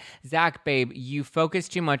Reisner. Zach, babe, you focus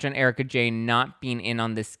too much on Erica Jane not being in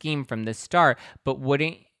on the scheme from the start, but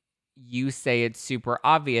wouldn't you say it's super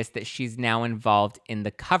obvious that she's now involved in the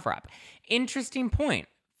cover-up? Interesting point.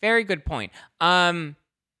 Very good point.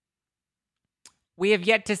 We have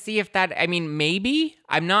yet to see if that, I mean, maybe.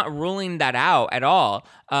 I'm not ruling that out at all.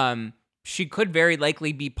 She could very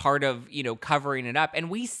likely be part of, covering it up.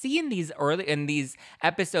 And we see in these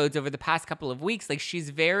episodes over the past couple of weeks, like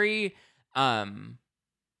she's very,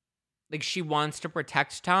 like she wants to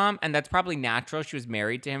protect Tom, and that's probably natural. She was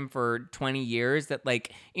married to him for 20 years. That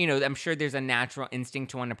I'm sure there's a natural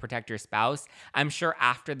instinct to want to protect your spouse. I'm sure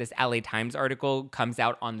after this LA Times article comes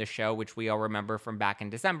out on the show, which we all remember from back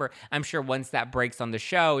in December, I'm sure once that breaks on the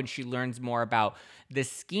show and she learns more about the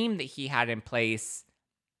scheme that he had in place,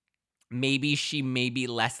 maybe she may be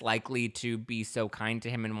less likely to be so kind to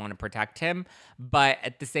him and want to protect him. But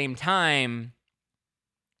at the same time,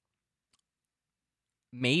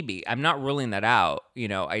 Maybe. I'm not ruling that out.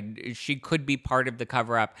 She could be part of the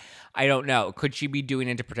cover up. I don't know. Could she be doing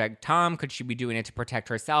it to protect Tom? Could she be doing it to protect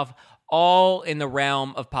herself? All in the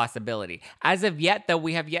realm of possibility. As of yet, though,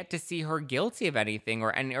 we have yet to see her guilty of anything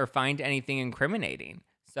or find anything incriminating.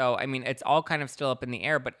 So, I mean, it's all kind of still up in the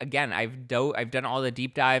air. But again, I've done all the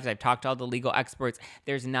deep dives. I've talked to all the legal experts.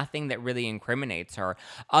 There's nothing that really incriminates her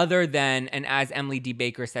other than, and as Emily D.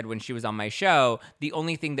 Baker said when she was on my show, the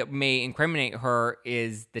only thing that may incriminate her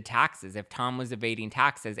is the taxes. If Tom was evading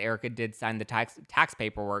taxes, Erika did sign the tax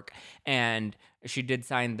paperwork and she did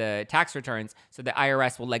sign the tax returns. So the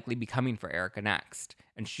IRS will likely be coming for Erika next.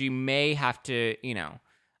 And she may have to,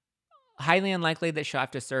 highly unlikely that she'll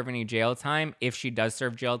have to serve any jail time. If she does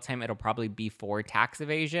serve jail time, it'll probably be for tax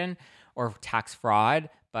evasion or tax fraud,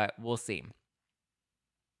 but we'll see.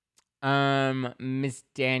 Miss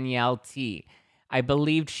Danielle T. I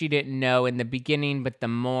believed she didn't know in the beginning, but the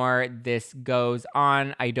more this goes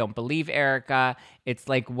on, I don't believe Erika. It's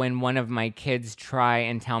like when one of my kids try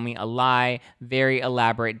and tell me a lie, very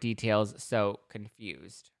elaborate details, so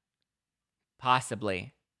confused.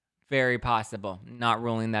 Possibly. Very possible. Not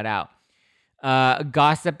ruling that out.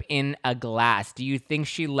 Gossip in a glass. Do you think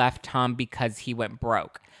she left Tom because he went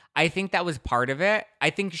broke? I think that was part of it.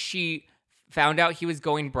 I think she found out he was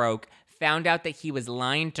going broke, found out that he was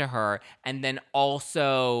lying to her, and then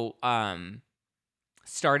also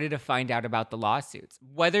started to find out about the lawsuits.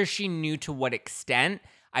 Whether she knew to what extent,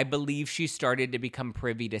 I believe she started to become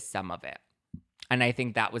privy to some of it. And I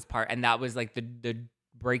think that was and that was like the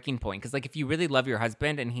breaking point. Because like if you really love your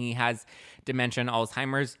husband and he has dementia and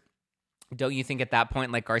Alzheimer's, don't you think at that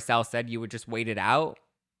point, like Garcelle said, you would just wait it out?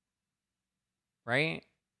 Right?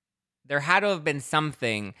 There had to have been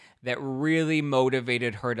something that really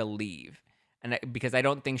motivated her to leave. And because I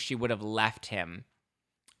don't think she would have left him.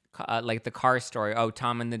 Like the car story. Oh,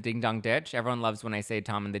 Tom in the ding dong ditch. Everyone loves when I say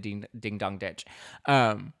Tom in the ding dong ditch.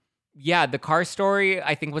 Yeah, the car story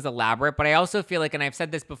I think was elaborate, but I also feel like, and I've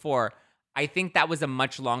said this before, I think that was a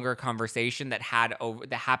much longer conversation that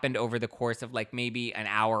happened over the course of like maybe an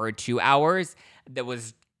hour or 2 hours that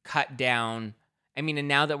was cut down. I mean, and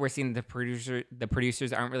now that we're seeing the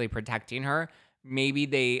producers aren't really protecting her,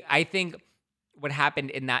 I think what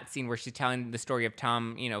happened in that scene where she's telling the story of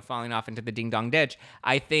Tom, falling off into the ding dong ditch,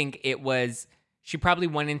 I think she probably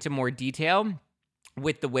went into more detail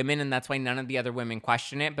with the women, and that's why none of the other women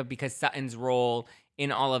question it. But because Sutton's role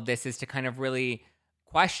in all of this is to kind of really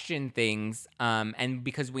question things, and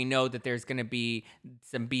because we know that there's going to be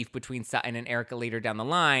some beef between Sutton and Erika later down the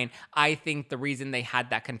line, I think the reason they had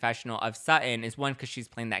that confessional of Sutton is one, because she's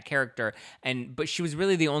playing that character, but she was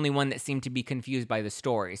really the only one that seemed to be confused by the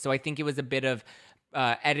story. So I think it was a bit of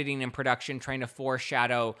editing and production trying to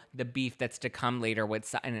foreshadow the beef that's to come later with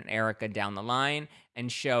Sutton and Erika down the line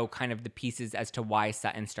and show kind of the pieces as to why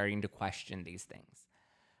Sutton's starting to question these things.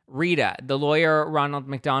 Rita, the lawyer Ronald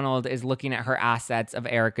McDonald is looking at her assets of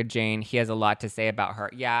Erika Jayne. He has a lot to say about her.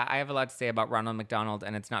 Yeah, I have a lot to say about Ronald McDonald,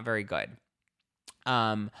 and it's not very good.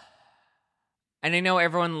 And I know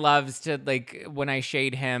everyone loves to, like, when I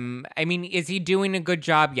shade him. I mean, is he doing a good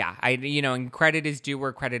job? Yeah, and credit is due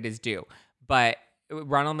where credit is due. But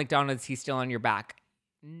Ronald McDonald, is he still on your back?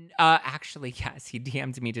 Actually, yes, he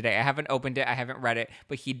DM'd me today. I haven't opened it. I haven't read it,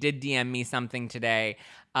 but he did DM me something today.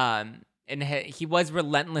 And he was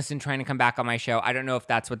relentless in trying to come back on my show. I don't know if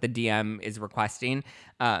that's what the DM is requesting.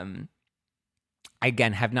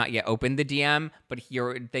 Again, have not yet opened the DM, but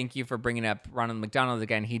thank you for bringing up Ronald McDonald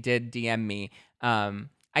again. He did DM me.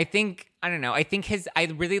 I think I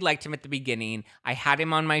really liked him at the beginning. I had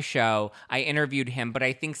him on my show. I interviewed him, but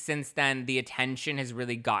I think since then the attention has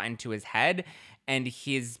really gotten to his head and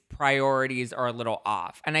his priorities are a little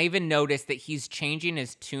off. And I even noticed that he's changing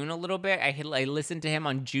his tune a little bit. I listened to him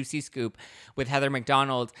on Juicy Scoop with Heather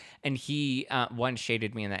McDonald, and he, one,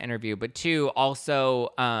 shaded me in that interview, but two, also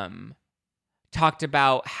talked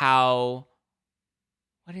about how,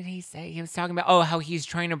 what did he say? He was talking about, how he's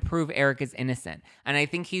trying to prove Erika's innocent. And I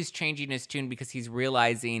think he's changing his tune because he's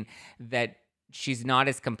realizing that she's not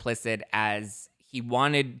as complicit as he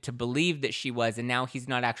wanted to believe that she was, and now he's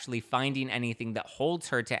not actually finding anything that holds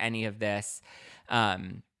her to any of this.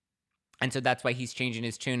 And so that's why he's changing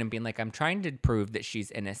his tune and being like, I'm trying to prove that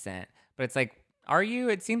she's innocent. But it's like, are you?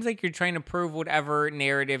 It seems like you're trying to prove whatever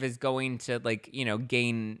narrative is going to,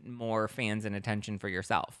 gain more fans and attention for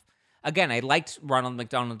yourself. Again, I liked Ronald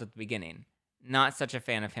McDonald at the beginning. Not such a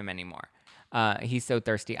fan of him anymore. He's so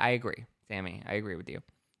thirsty. I agree, Sammy. I agree with you.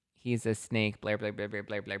 He's a snake. Blair, Blair, Blair, Blair,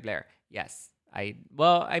 Blair, Blair, Blair. Yes. I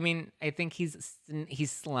think he's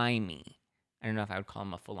slimy. I don't know if I would call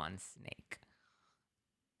him a full-on snake.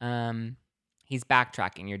 He's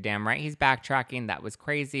backtracking. You're damn right he's backtracking. That was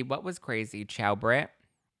crazy. What was crazy? Ciao, Britt.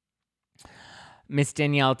 Miss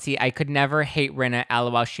Danielle T, I could never hate Rinna.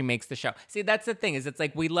 LOL, she makes the show. See, that's the thing, is it's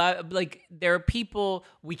like we love, like, there are people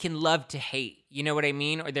we can love to hate. You know what I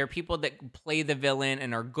mean? Or there are people that play the villain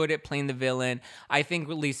and are good at playing the villain. I think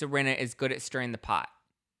Lisa Rinna is good at stirring the pot.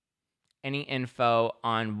 Any info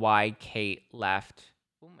on why Kate left?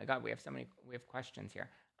 Oh my God, we have questions here.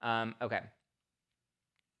 Okay.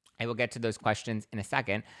 I will get to those questions in a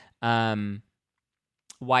second.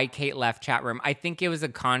 Why Kate left chat room. I think it was a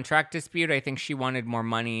contract dispute. I think she wanted more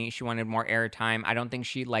money. She wanted more airtime. I don't think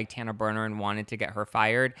she liked Hannah Berner and wanted to get her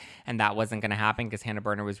fired. And that wasn't going to happen because Hannah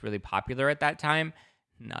Berner was really popular at that time.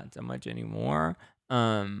 Not so much anymore.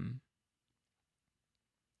 And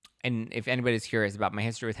if anybody's curious about my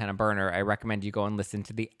history with Hannah Berner, I recommend you go and listen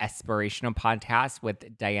to the Aspirational podcast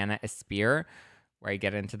with Diana Espear, where I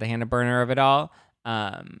get into the Hannah Berner of it all.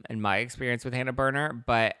 And my experience with Hannah Berner,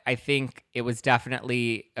 but I think it was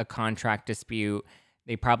definitely a contract dispute.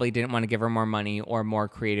 They probably didn't want to give her more money or more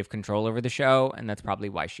creative control over the show, and that's probably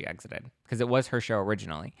why she exited, because it was her show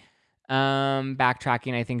originally.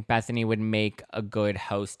 Backtracking, I think Bethany would make a good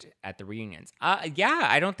host at the reunions. Yeah,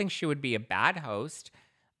 I don't think she would be a bad host.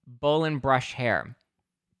 Bull and brush hair.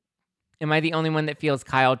 Am I the only one that feels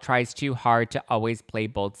Kyle tries too hard to always play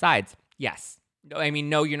both sides? Yes. I mean,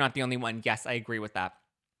 no, you're not the only one. Yes, I agree with that.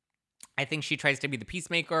 I think she tries to be the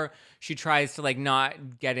peacemaker. She tries to, like,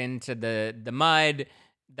 not get into the mud.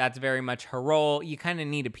 That's very much her role. You kind of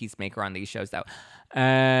need a peacemaker on these shows, though.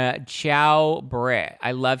 Ciao, Britt.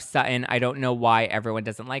 I love Sutton. I don't know why everyone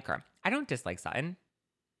doesn't like her. I don't dislike Sutton.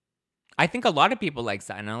 I think a lot of people like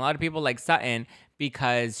Sutton. And a lot of people like Sutton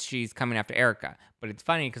because she's coming after Erica. But it's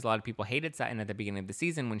funny because a lot of people hated Sutton at the beginning of the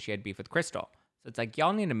season when she had beef with Crystal. So it's like,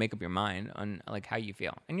 y'all need to make up your mind on, like, how you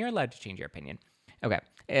feel. And you're allowed to change your opinion. Okay.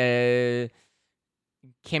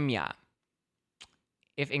 Kimya.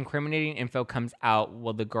 If incriminating info comes out,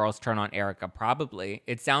 will the girls turn on Erica? Probably.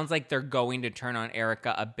 It sounds like they're going to turn on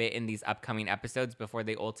Erica a bit in these upcoming episodes before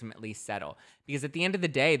they ultimately settle. Because at the end of the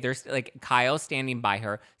day, there's, like, Kyle standing by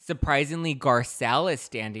her. Surprisingly, Garcelle is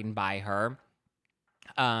standing by her.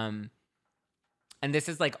 And this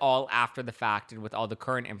is, like, all after the fact and with all the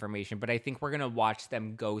current information. But I think we're going to watch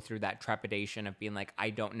them go through that trepidation of being like,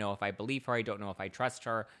 I don't know if I believe her. I don't know if I trust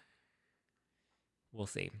her. We'll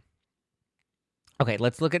see. Okay,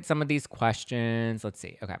 let's look at some of these questions. Let's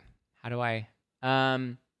see. Okay. How do I...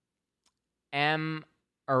 M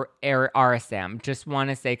or RSM. Just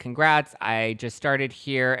want to say congrats. I just started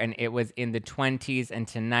here and it was in the 20s. And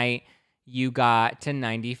tonight you got to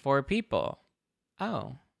 94 people.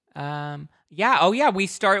 Oh. Yeah. Oh, yeah. We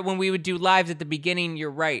start when we would do lives at the beginning.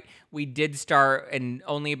 You're right. We did start and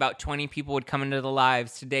only about 20 people would come into the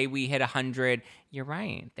lives. Today we hit 100. You're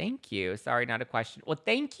right. Thank you. Sorry, not a question. Well,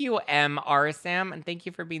 thank you, RSM, and thank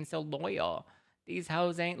you for being so loyal. These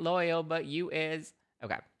hoes ain't loyal, but you is.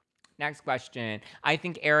 Okay. Next question. I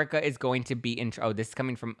think Erica is going to be in. Oh, this is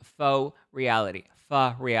coming from Faux Reality.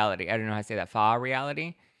 Fa Reality. I don't know how to say that. Fa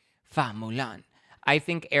Reality. Fa Mulan. I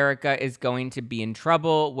think Erica is going to be in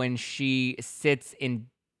trouble when she sits in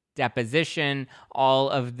deposition. All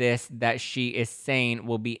of this that she is saying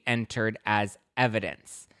will be entered as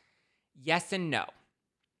evidence. Yes and no.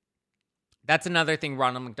 That's another thing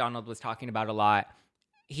Ronald McDonald was talking about a lot.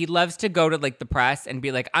 He loves to go to, like, the press and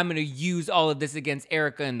be like, I'm going to use all of this against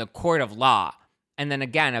Erica in the court of law. And then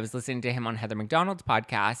again, I was listening to him on Heather McDonald's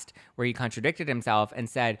podcast where he contradicted himself and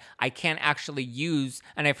said, I can't actually use,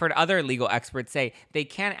 and I've heard other legal experts say, they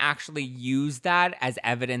can't actually use that as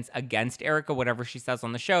evidence against Erica, whatever she says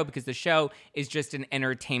on the show, because the show is just an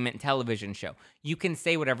entertainment television show. You can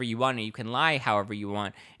say whatever you want and you can lie however you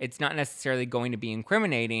want. It's not necessarily going to be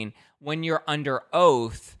incriminating. When you're under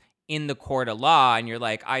oath in the court of law and you're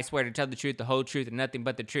like, I swear to tell the truth, the whole truth, and nothing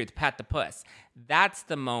but the truth, pat the puss. That's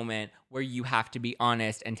the moment where you have to be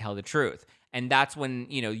honest and tell the truth. And that's when,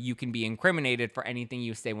 you know, you can be incriminated for anything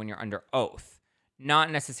you say when you're under oath,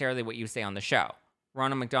 not necessarily what you say on the show.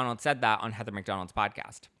 Ronald McDonald said that on Heather McDonald's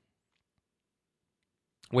podcast,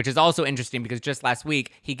 which is also interesting because just last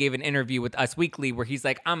week he gave an interview with Us Weekly where he's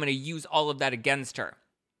like, I'm going to use all of that against her.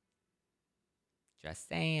 Just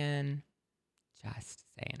saying.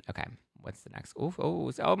 Okay, what's the next?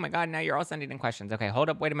 Oh my God, now you're all sending in questions. Okay, hold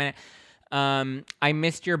up, wait a minute. I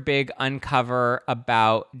missed your big uncover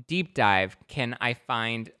about Deep Dive. Can I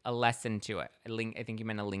find a lesson to it? I think you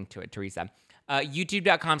meant a link to it, Teresa.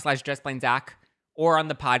 YouTube.com/JustPlainZach or on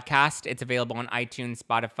the podcast. It's available on iTunes,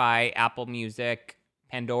 Spotify, Apple Music,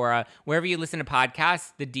 Pandora, wherever you listen to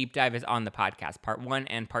podcasts. The Deep Dive is on the podcast. Part 1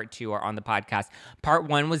 and Part 2 are on the podcast. Part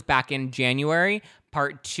 1 was back in January.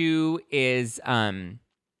 Part 2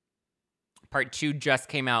 just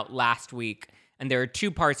came out last week. And there are 2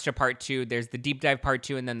 parts to part 2. There's the deep dive part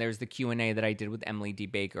 2, and then there's the Q&A that I did with Emily D.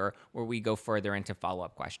 Baker, where we go further into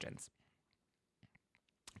follow-up questions.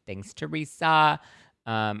 Thanks, Teresa.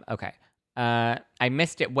 Okay. I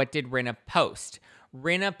missed it. What did Rinna post?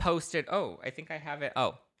 Rinna posted, I think I have it.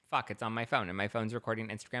 Oh, fuck, it's on my phone, and my phone's recording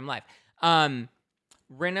Instagram Live.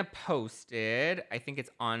 Rinna posted, I think it's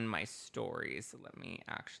on my stories. So let me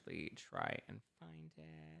actually try and find it.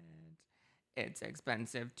 It's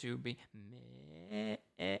expensive to be.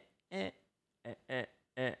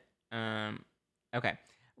 Okay.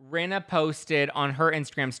 Rinna posted on her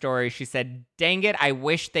Instagram story, she said, "Dang it, I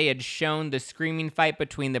wish they had shown the screaming fight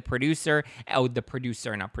between the producer and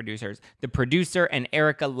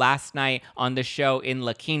Erica last night on the show in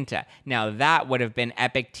La Quinta. Now that would have been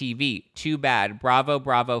epic TV. Too bad. Bravo,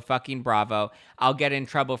 bravo, fucking bravo. I'll get in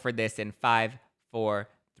trouble for this in 5, 4,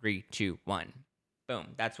 3, 2, 1. Boom.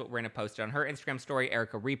 That's what Rinna posted on her Instagram story.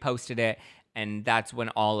 Erica reposted it, and that's when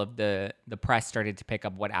all of the press started to pick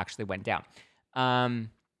up what actually went down.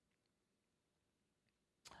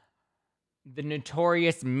 The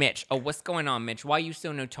notorious Mitch. Oh, what's going on, Mitch? Why are you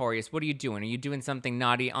so notorious? What are you doing? Are you doing something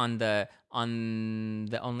naughty on the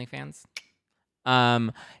OnlyFans?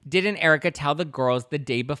 Didn't Erica tell the girls the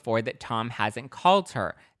day before that Tom hasn't called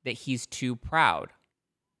her, that he's too proud?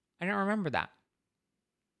 I don't remember that.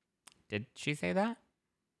 Did she say that?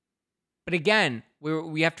 But again,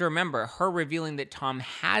 we have to remember, her revealing that Tom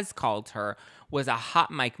has called her was a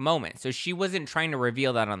hot mic moment. So she wasn't trying to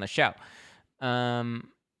reveal that on the show.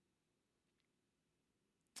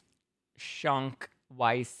 Shonk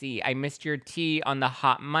YC. I missed your tea on the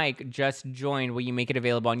hot mic. Just joined. Will you make it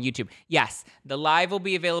available on YouTube? Yes, the live will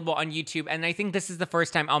be available on YouTube. And I think this is the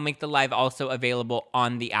first time I'll make the live also available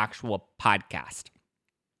on the actual podcast.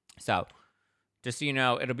 So just so you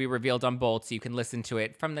know, it'll be revealed on both, so you can listen to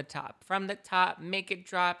it from the top. From the top, make it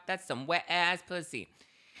drop. That's some wet ass pussy.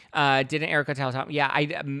 Didn't Erica tell Tom? Yeah,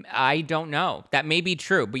 I don't know. That may be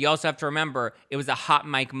true, but you also have to remember it was a hot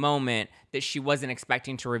mic moment that she wasn't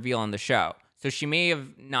expecting to reveal on the show. So she may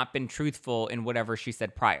have not been truthful in whatever she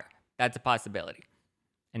said prior. That's a possibility.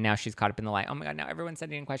 And now she's caught up in the light. Oh my God, now everyone's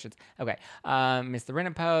sending in questions. Okay. Missed the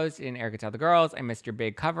Rinna post. Didn't Erica tell the girls? I missed your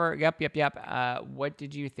big cover. Yep. What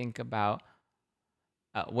did you think about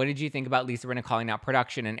Lisa Rinna calling out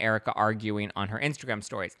production and Erica arguing on her Instagram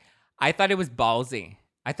stories? I thought it was ballsy.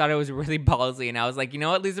 I thought it was really ballsy. And I was like, you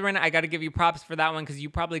know what, Lisa Rinna, I got to give you props for that one because you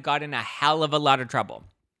probably got in a hell of a lot of trouble.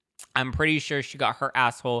 I'm pretty sure she got her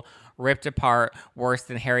asshole ripped apart worse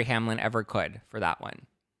than Harry Hamlin ever could for that one.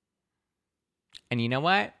 And you know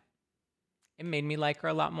what? It made me like her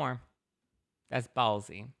a lot more. That's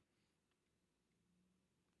ballsy.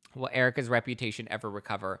 Will Erica's reputation ever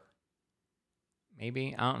recover?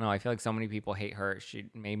 Maybe. I don't know. I feel like so many people hate her.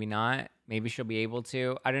 Maybe not. Maybe she'll be able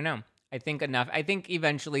to. I don't know. I think enough. I think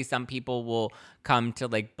eventually some people will come to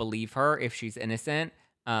like believe her if she's innocent.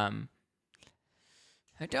 I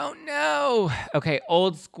don't know. Okay,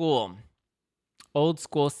 old school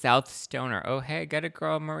South Stoner. Oh, hey, get it,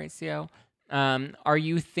 girl, Mauricio. Are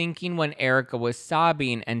you thinking when Erica was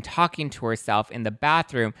sobbing and talking to herself in the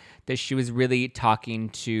bathroom that she was really talking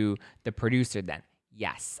to the producer then?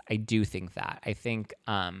 Yes, I do think that. I think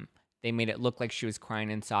they made it look like she was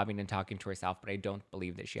crying and sobbing and talking to herself, but I don't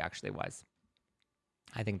believe that she actually was.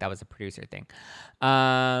 I think that was a producer thing.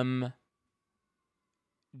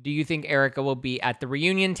 Do you think Erica will be at the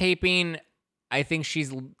reunion taping? I think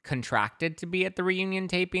she's contracted to be at the reunion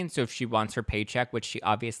taping. So if she wants her paycheck, which she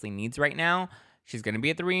obviously needs right now, she's going to be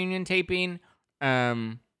at the reunion taping.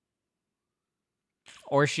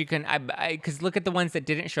 Or she can, because look at the ones that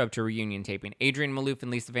didn't show up to reunion taping. Adrienne Maloof and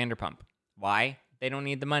Lisa Vanderpump. Why? They don't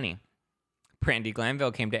need the money. Brandi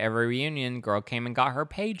Glanville came to every reunion. Girl came and got her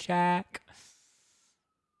paycheck.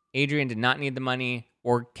 Adrienne did not need the money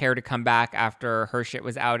or care to come back after her shit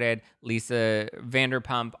was outed. Lisa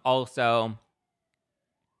Vanderpump also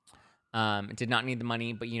did not need the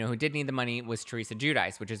money, but you know who did need the money was Teresa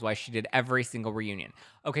Giudice, which is why she did every single reunion.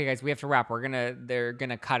 Okay, guys, we have to wrap. They're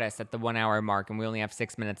gonna cut us at the 1 hour mark, and we only have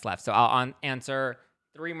 6 minutes left. So I'll answer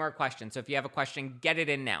 3 more questions. So if you have a question, get it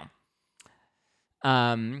in now.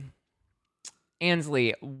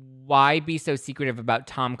 Ansley, why be so secretive about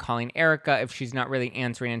Tom calling Erica if she's not really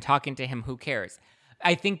answering and talking to him? Who cares?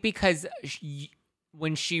 I think because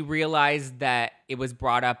when she realized that it was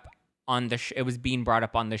brought up on it was being brought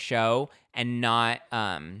up on the show and not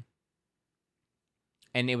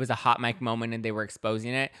and it was a hot mic moment and they were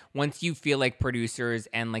exposing it. Once you feel like producers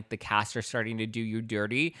and like the cast are starting to do you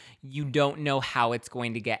dirty, you don't know how it's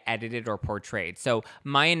going to get edited or portrayed. So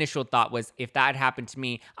my initial thought was, if that happened to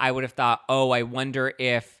me, I would have thought, oh, I wonder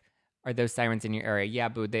if, are those sirens in your area? Yeah,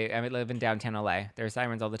 boo. I live in downtown LA. There are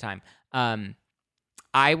sirens all the time.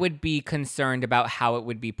 I would be concerned about how it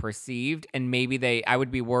would be perceived, and maybe I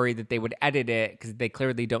would be worried that they would edit it, because they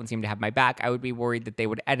clearly don't seem to have my back. I would be worried that they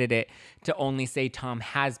would edit it to only say Tom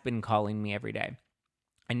has been calling me every day,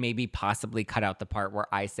 and maybe possibly cut out the part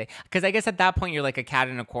where I say, because I guess at that point you're like a cat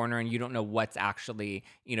in a corner and you don't know what's actually,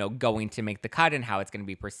 going to make the cut and how it's going to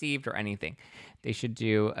be perceived or anything. They should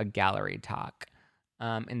do a gallery talk.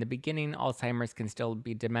 In the beginning, Alzheimer's can still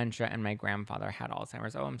be dementia, and my grandfather had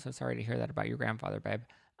Alzheimer's. Oh, I'm so sorry to hear that about your grandfather, babe.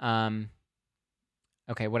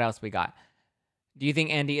 Okay, what else we got? Do you think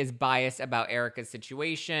Andy is biased about Erica's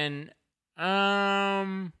situation?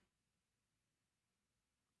 I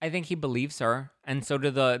think he believes her, and so do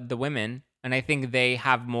the women. And I think they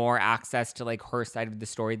have more access to like her side of the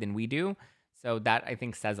story than we do. So that, I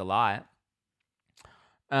think, says a lot.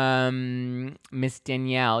 Miss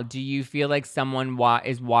Danielle, do you feel like someone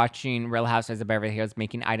is watching Real Housewives of Beverly Hills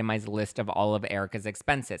making itemized list of all of Erica's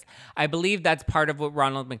expenses? I believe that's part of what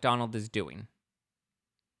Ronald McDonald is doing.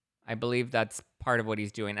 I believe that's part of what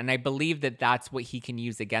he's doing. And I believe that that's what he can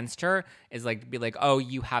use against her, is like, be like, oh,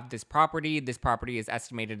 you have this property. This property is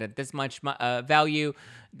estimated at this much value.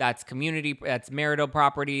 That's marital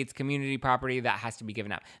property. It's community property that has to be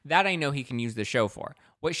given up. That I know he can use the show for.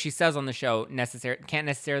 What she says on the show can't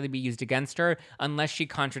necessarily be used against her unless she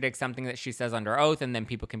contradicts something that she says under oath. And then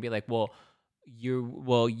people can be like, well,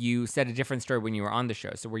 you said a different story when you were on the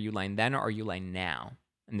show. So were you lying then or are you lying now?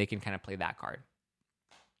 And they can kind of play that card.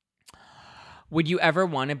 Would you ever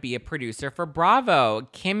want to be a producer for Bravo?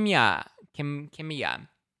 Kimya.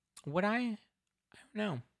 Would I? I don't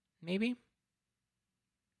know. Maybe.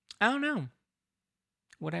 I don't know.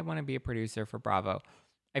 Would I want to be a producer for Bravo?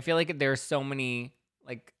 I feel like there are so many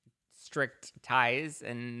like strict ties,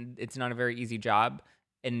 and it's not a very easy job.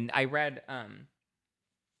 And I read, I'm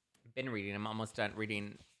almost done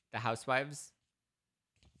reading The Housewives.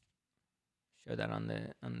 Show that on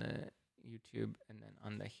the YouTube and then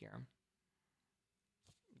on the here.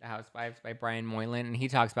 The Housewives by Brian Moylan, and he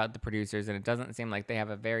talks about the producers, and it doesn't seem like they have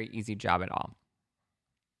a very easy job at all.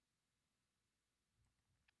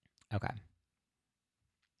 Okay.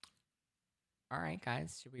 All right,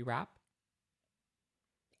 guys, should we wrap?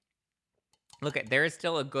 Look, there is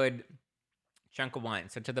still a good chunk of wine.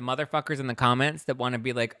 So to the motherfuckers in the comments that want to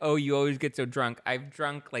be like, oh, you always get so drunk, I've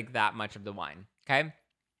drunk like that much of the wine, okay?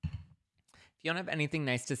 If you don't have anything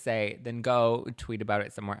nice to say, then go tweet about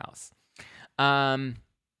it somewhere else.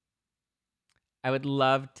 I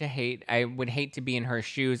would hate to be in her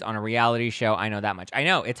shoes on a reality show. I know that much. I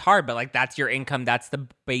know it's hard, but like that's your income. That's the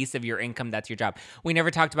base of your income. That's your job. We never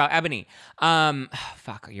talked about Ebony.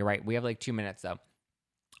 Fuck, you're right. We have like 2 minutes though.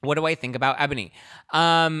 What do I think about Ebony?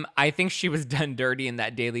 I think she was done dirty in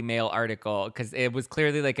that Daily Mail article because it was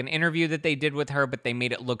clearly like an interview that they did with her, but they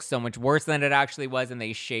made it look so much worse than it actually was, and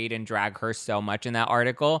they shade and drag her so much in that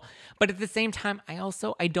article. But at the same time,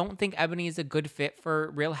 I don't think Ebony is a good fit for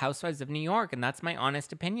Real Housewives of New York, and that's my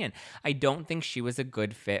honest opinion. I don't think she was a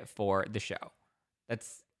good fit for the show.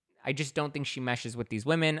 I just don't think she meshes with these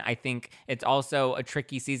women. I think it's also a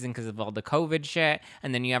tricky season because of all the COVID shit.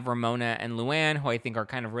 And then you have Ramona and Luann, who I think are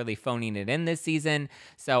kind of really phoning it in this season.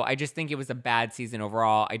 So I just think it was a bad season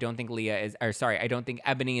overall. I don't think I don't think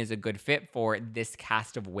Ebony is a good fit for this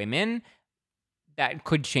cast of women. That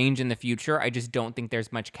could change in the future. I just don't think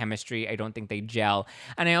there's much chemistry. I don't think they gel.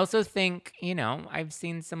 And I also think, I've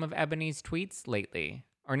seen some of Ebony's tweets lately.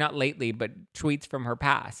 Or not lately, but tweets from her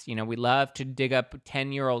past. We love to dig up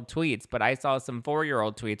 10-year-old tweets, but I saw some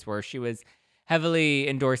 4-year-old tweets where she was heavily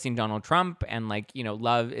endorsing Donald Trump and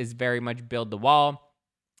love is very much build the wall.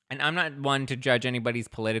 And I'm not one to judge anybody's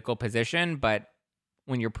political position, but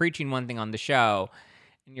when you're preaching one thing on the show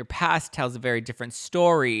and your past tells a very different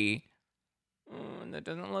story, that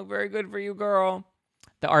doesn't look very good for you, girl.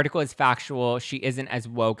 The article is factual. She isn't as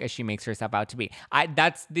woke as she makes herself out to be.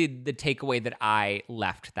 That's the takeaway that I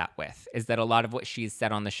left that with, is that a lot of what she's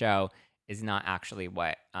said on the show is not actually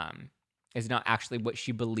what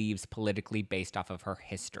she believes politically based off of her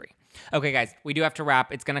history. Okay, guys, we do have to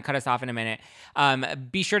wrap. It's going to cut us off in a minute.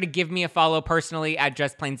 Be sure to give me a follow personally at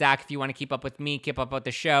Just Plain Zach if you want to keep up with me, keep up with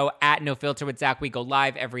the show. At No Filter with Zach, we go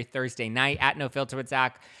live every Thursday night at No Filter with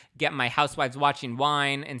Zach. Get my Housewives Watching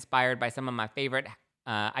Wine, inspired by some of my favorite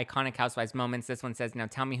iconic Housewives moments. This one says, now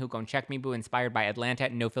tell me who gon' check me, boo, inspired by Atlanta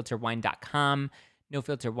at nofilterwine.com.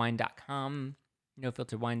 Nofilterwine.com.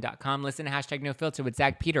 nofilterwine.com. Listen to #NoFilter with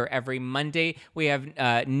Zach Peter every Monday. We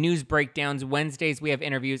have news breakdowns. Wednesdays, we have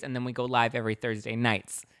interviews, and then we go live every Thursday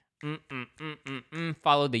nights.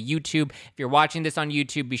 Follow the YouTube. If you're watching this on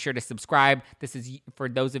YouTube, be sure to subscribe. This is for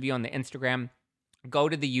those of you on the Instagram. Go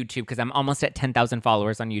to the YouTube because I'm almost at 10,000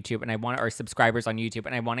 followers on YouTube and or subscribers on YouTube,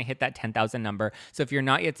 and I want to hit that 10,000 number. So if you're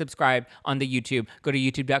not yet subscribed on the YouTube, go to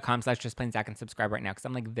youtube.com/justplainzach and subscribe right now because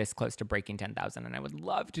I'm like this close to breaking 10,000 and I would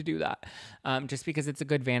love to do that just because it's a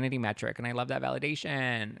good vanity metric and I love that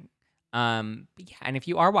validation. And if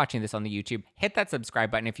you are watching this on the YouTube, hit that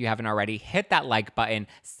subscribe button if you haven't already. Hit that like button.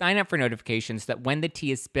 Sign up for notifications so that when the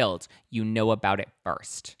tea is spilled, you know about it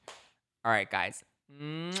first. All right, guys.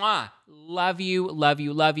 Mwah. Love you, love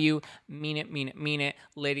you, love you. Mean it, mean it, mean it.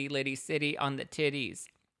 Litty, litty, city on the titties.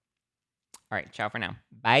 All right, ciao for now.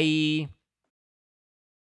 Bye.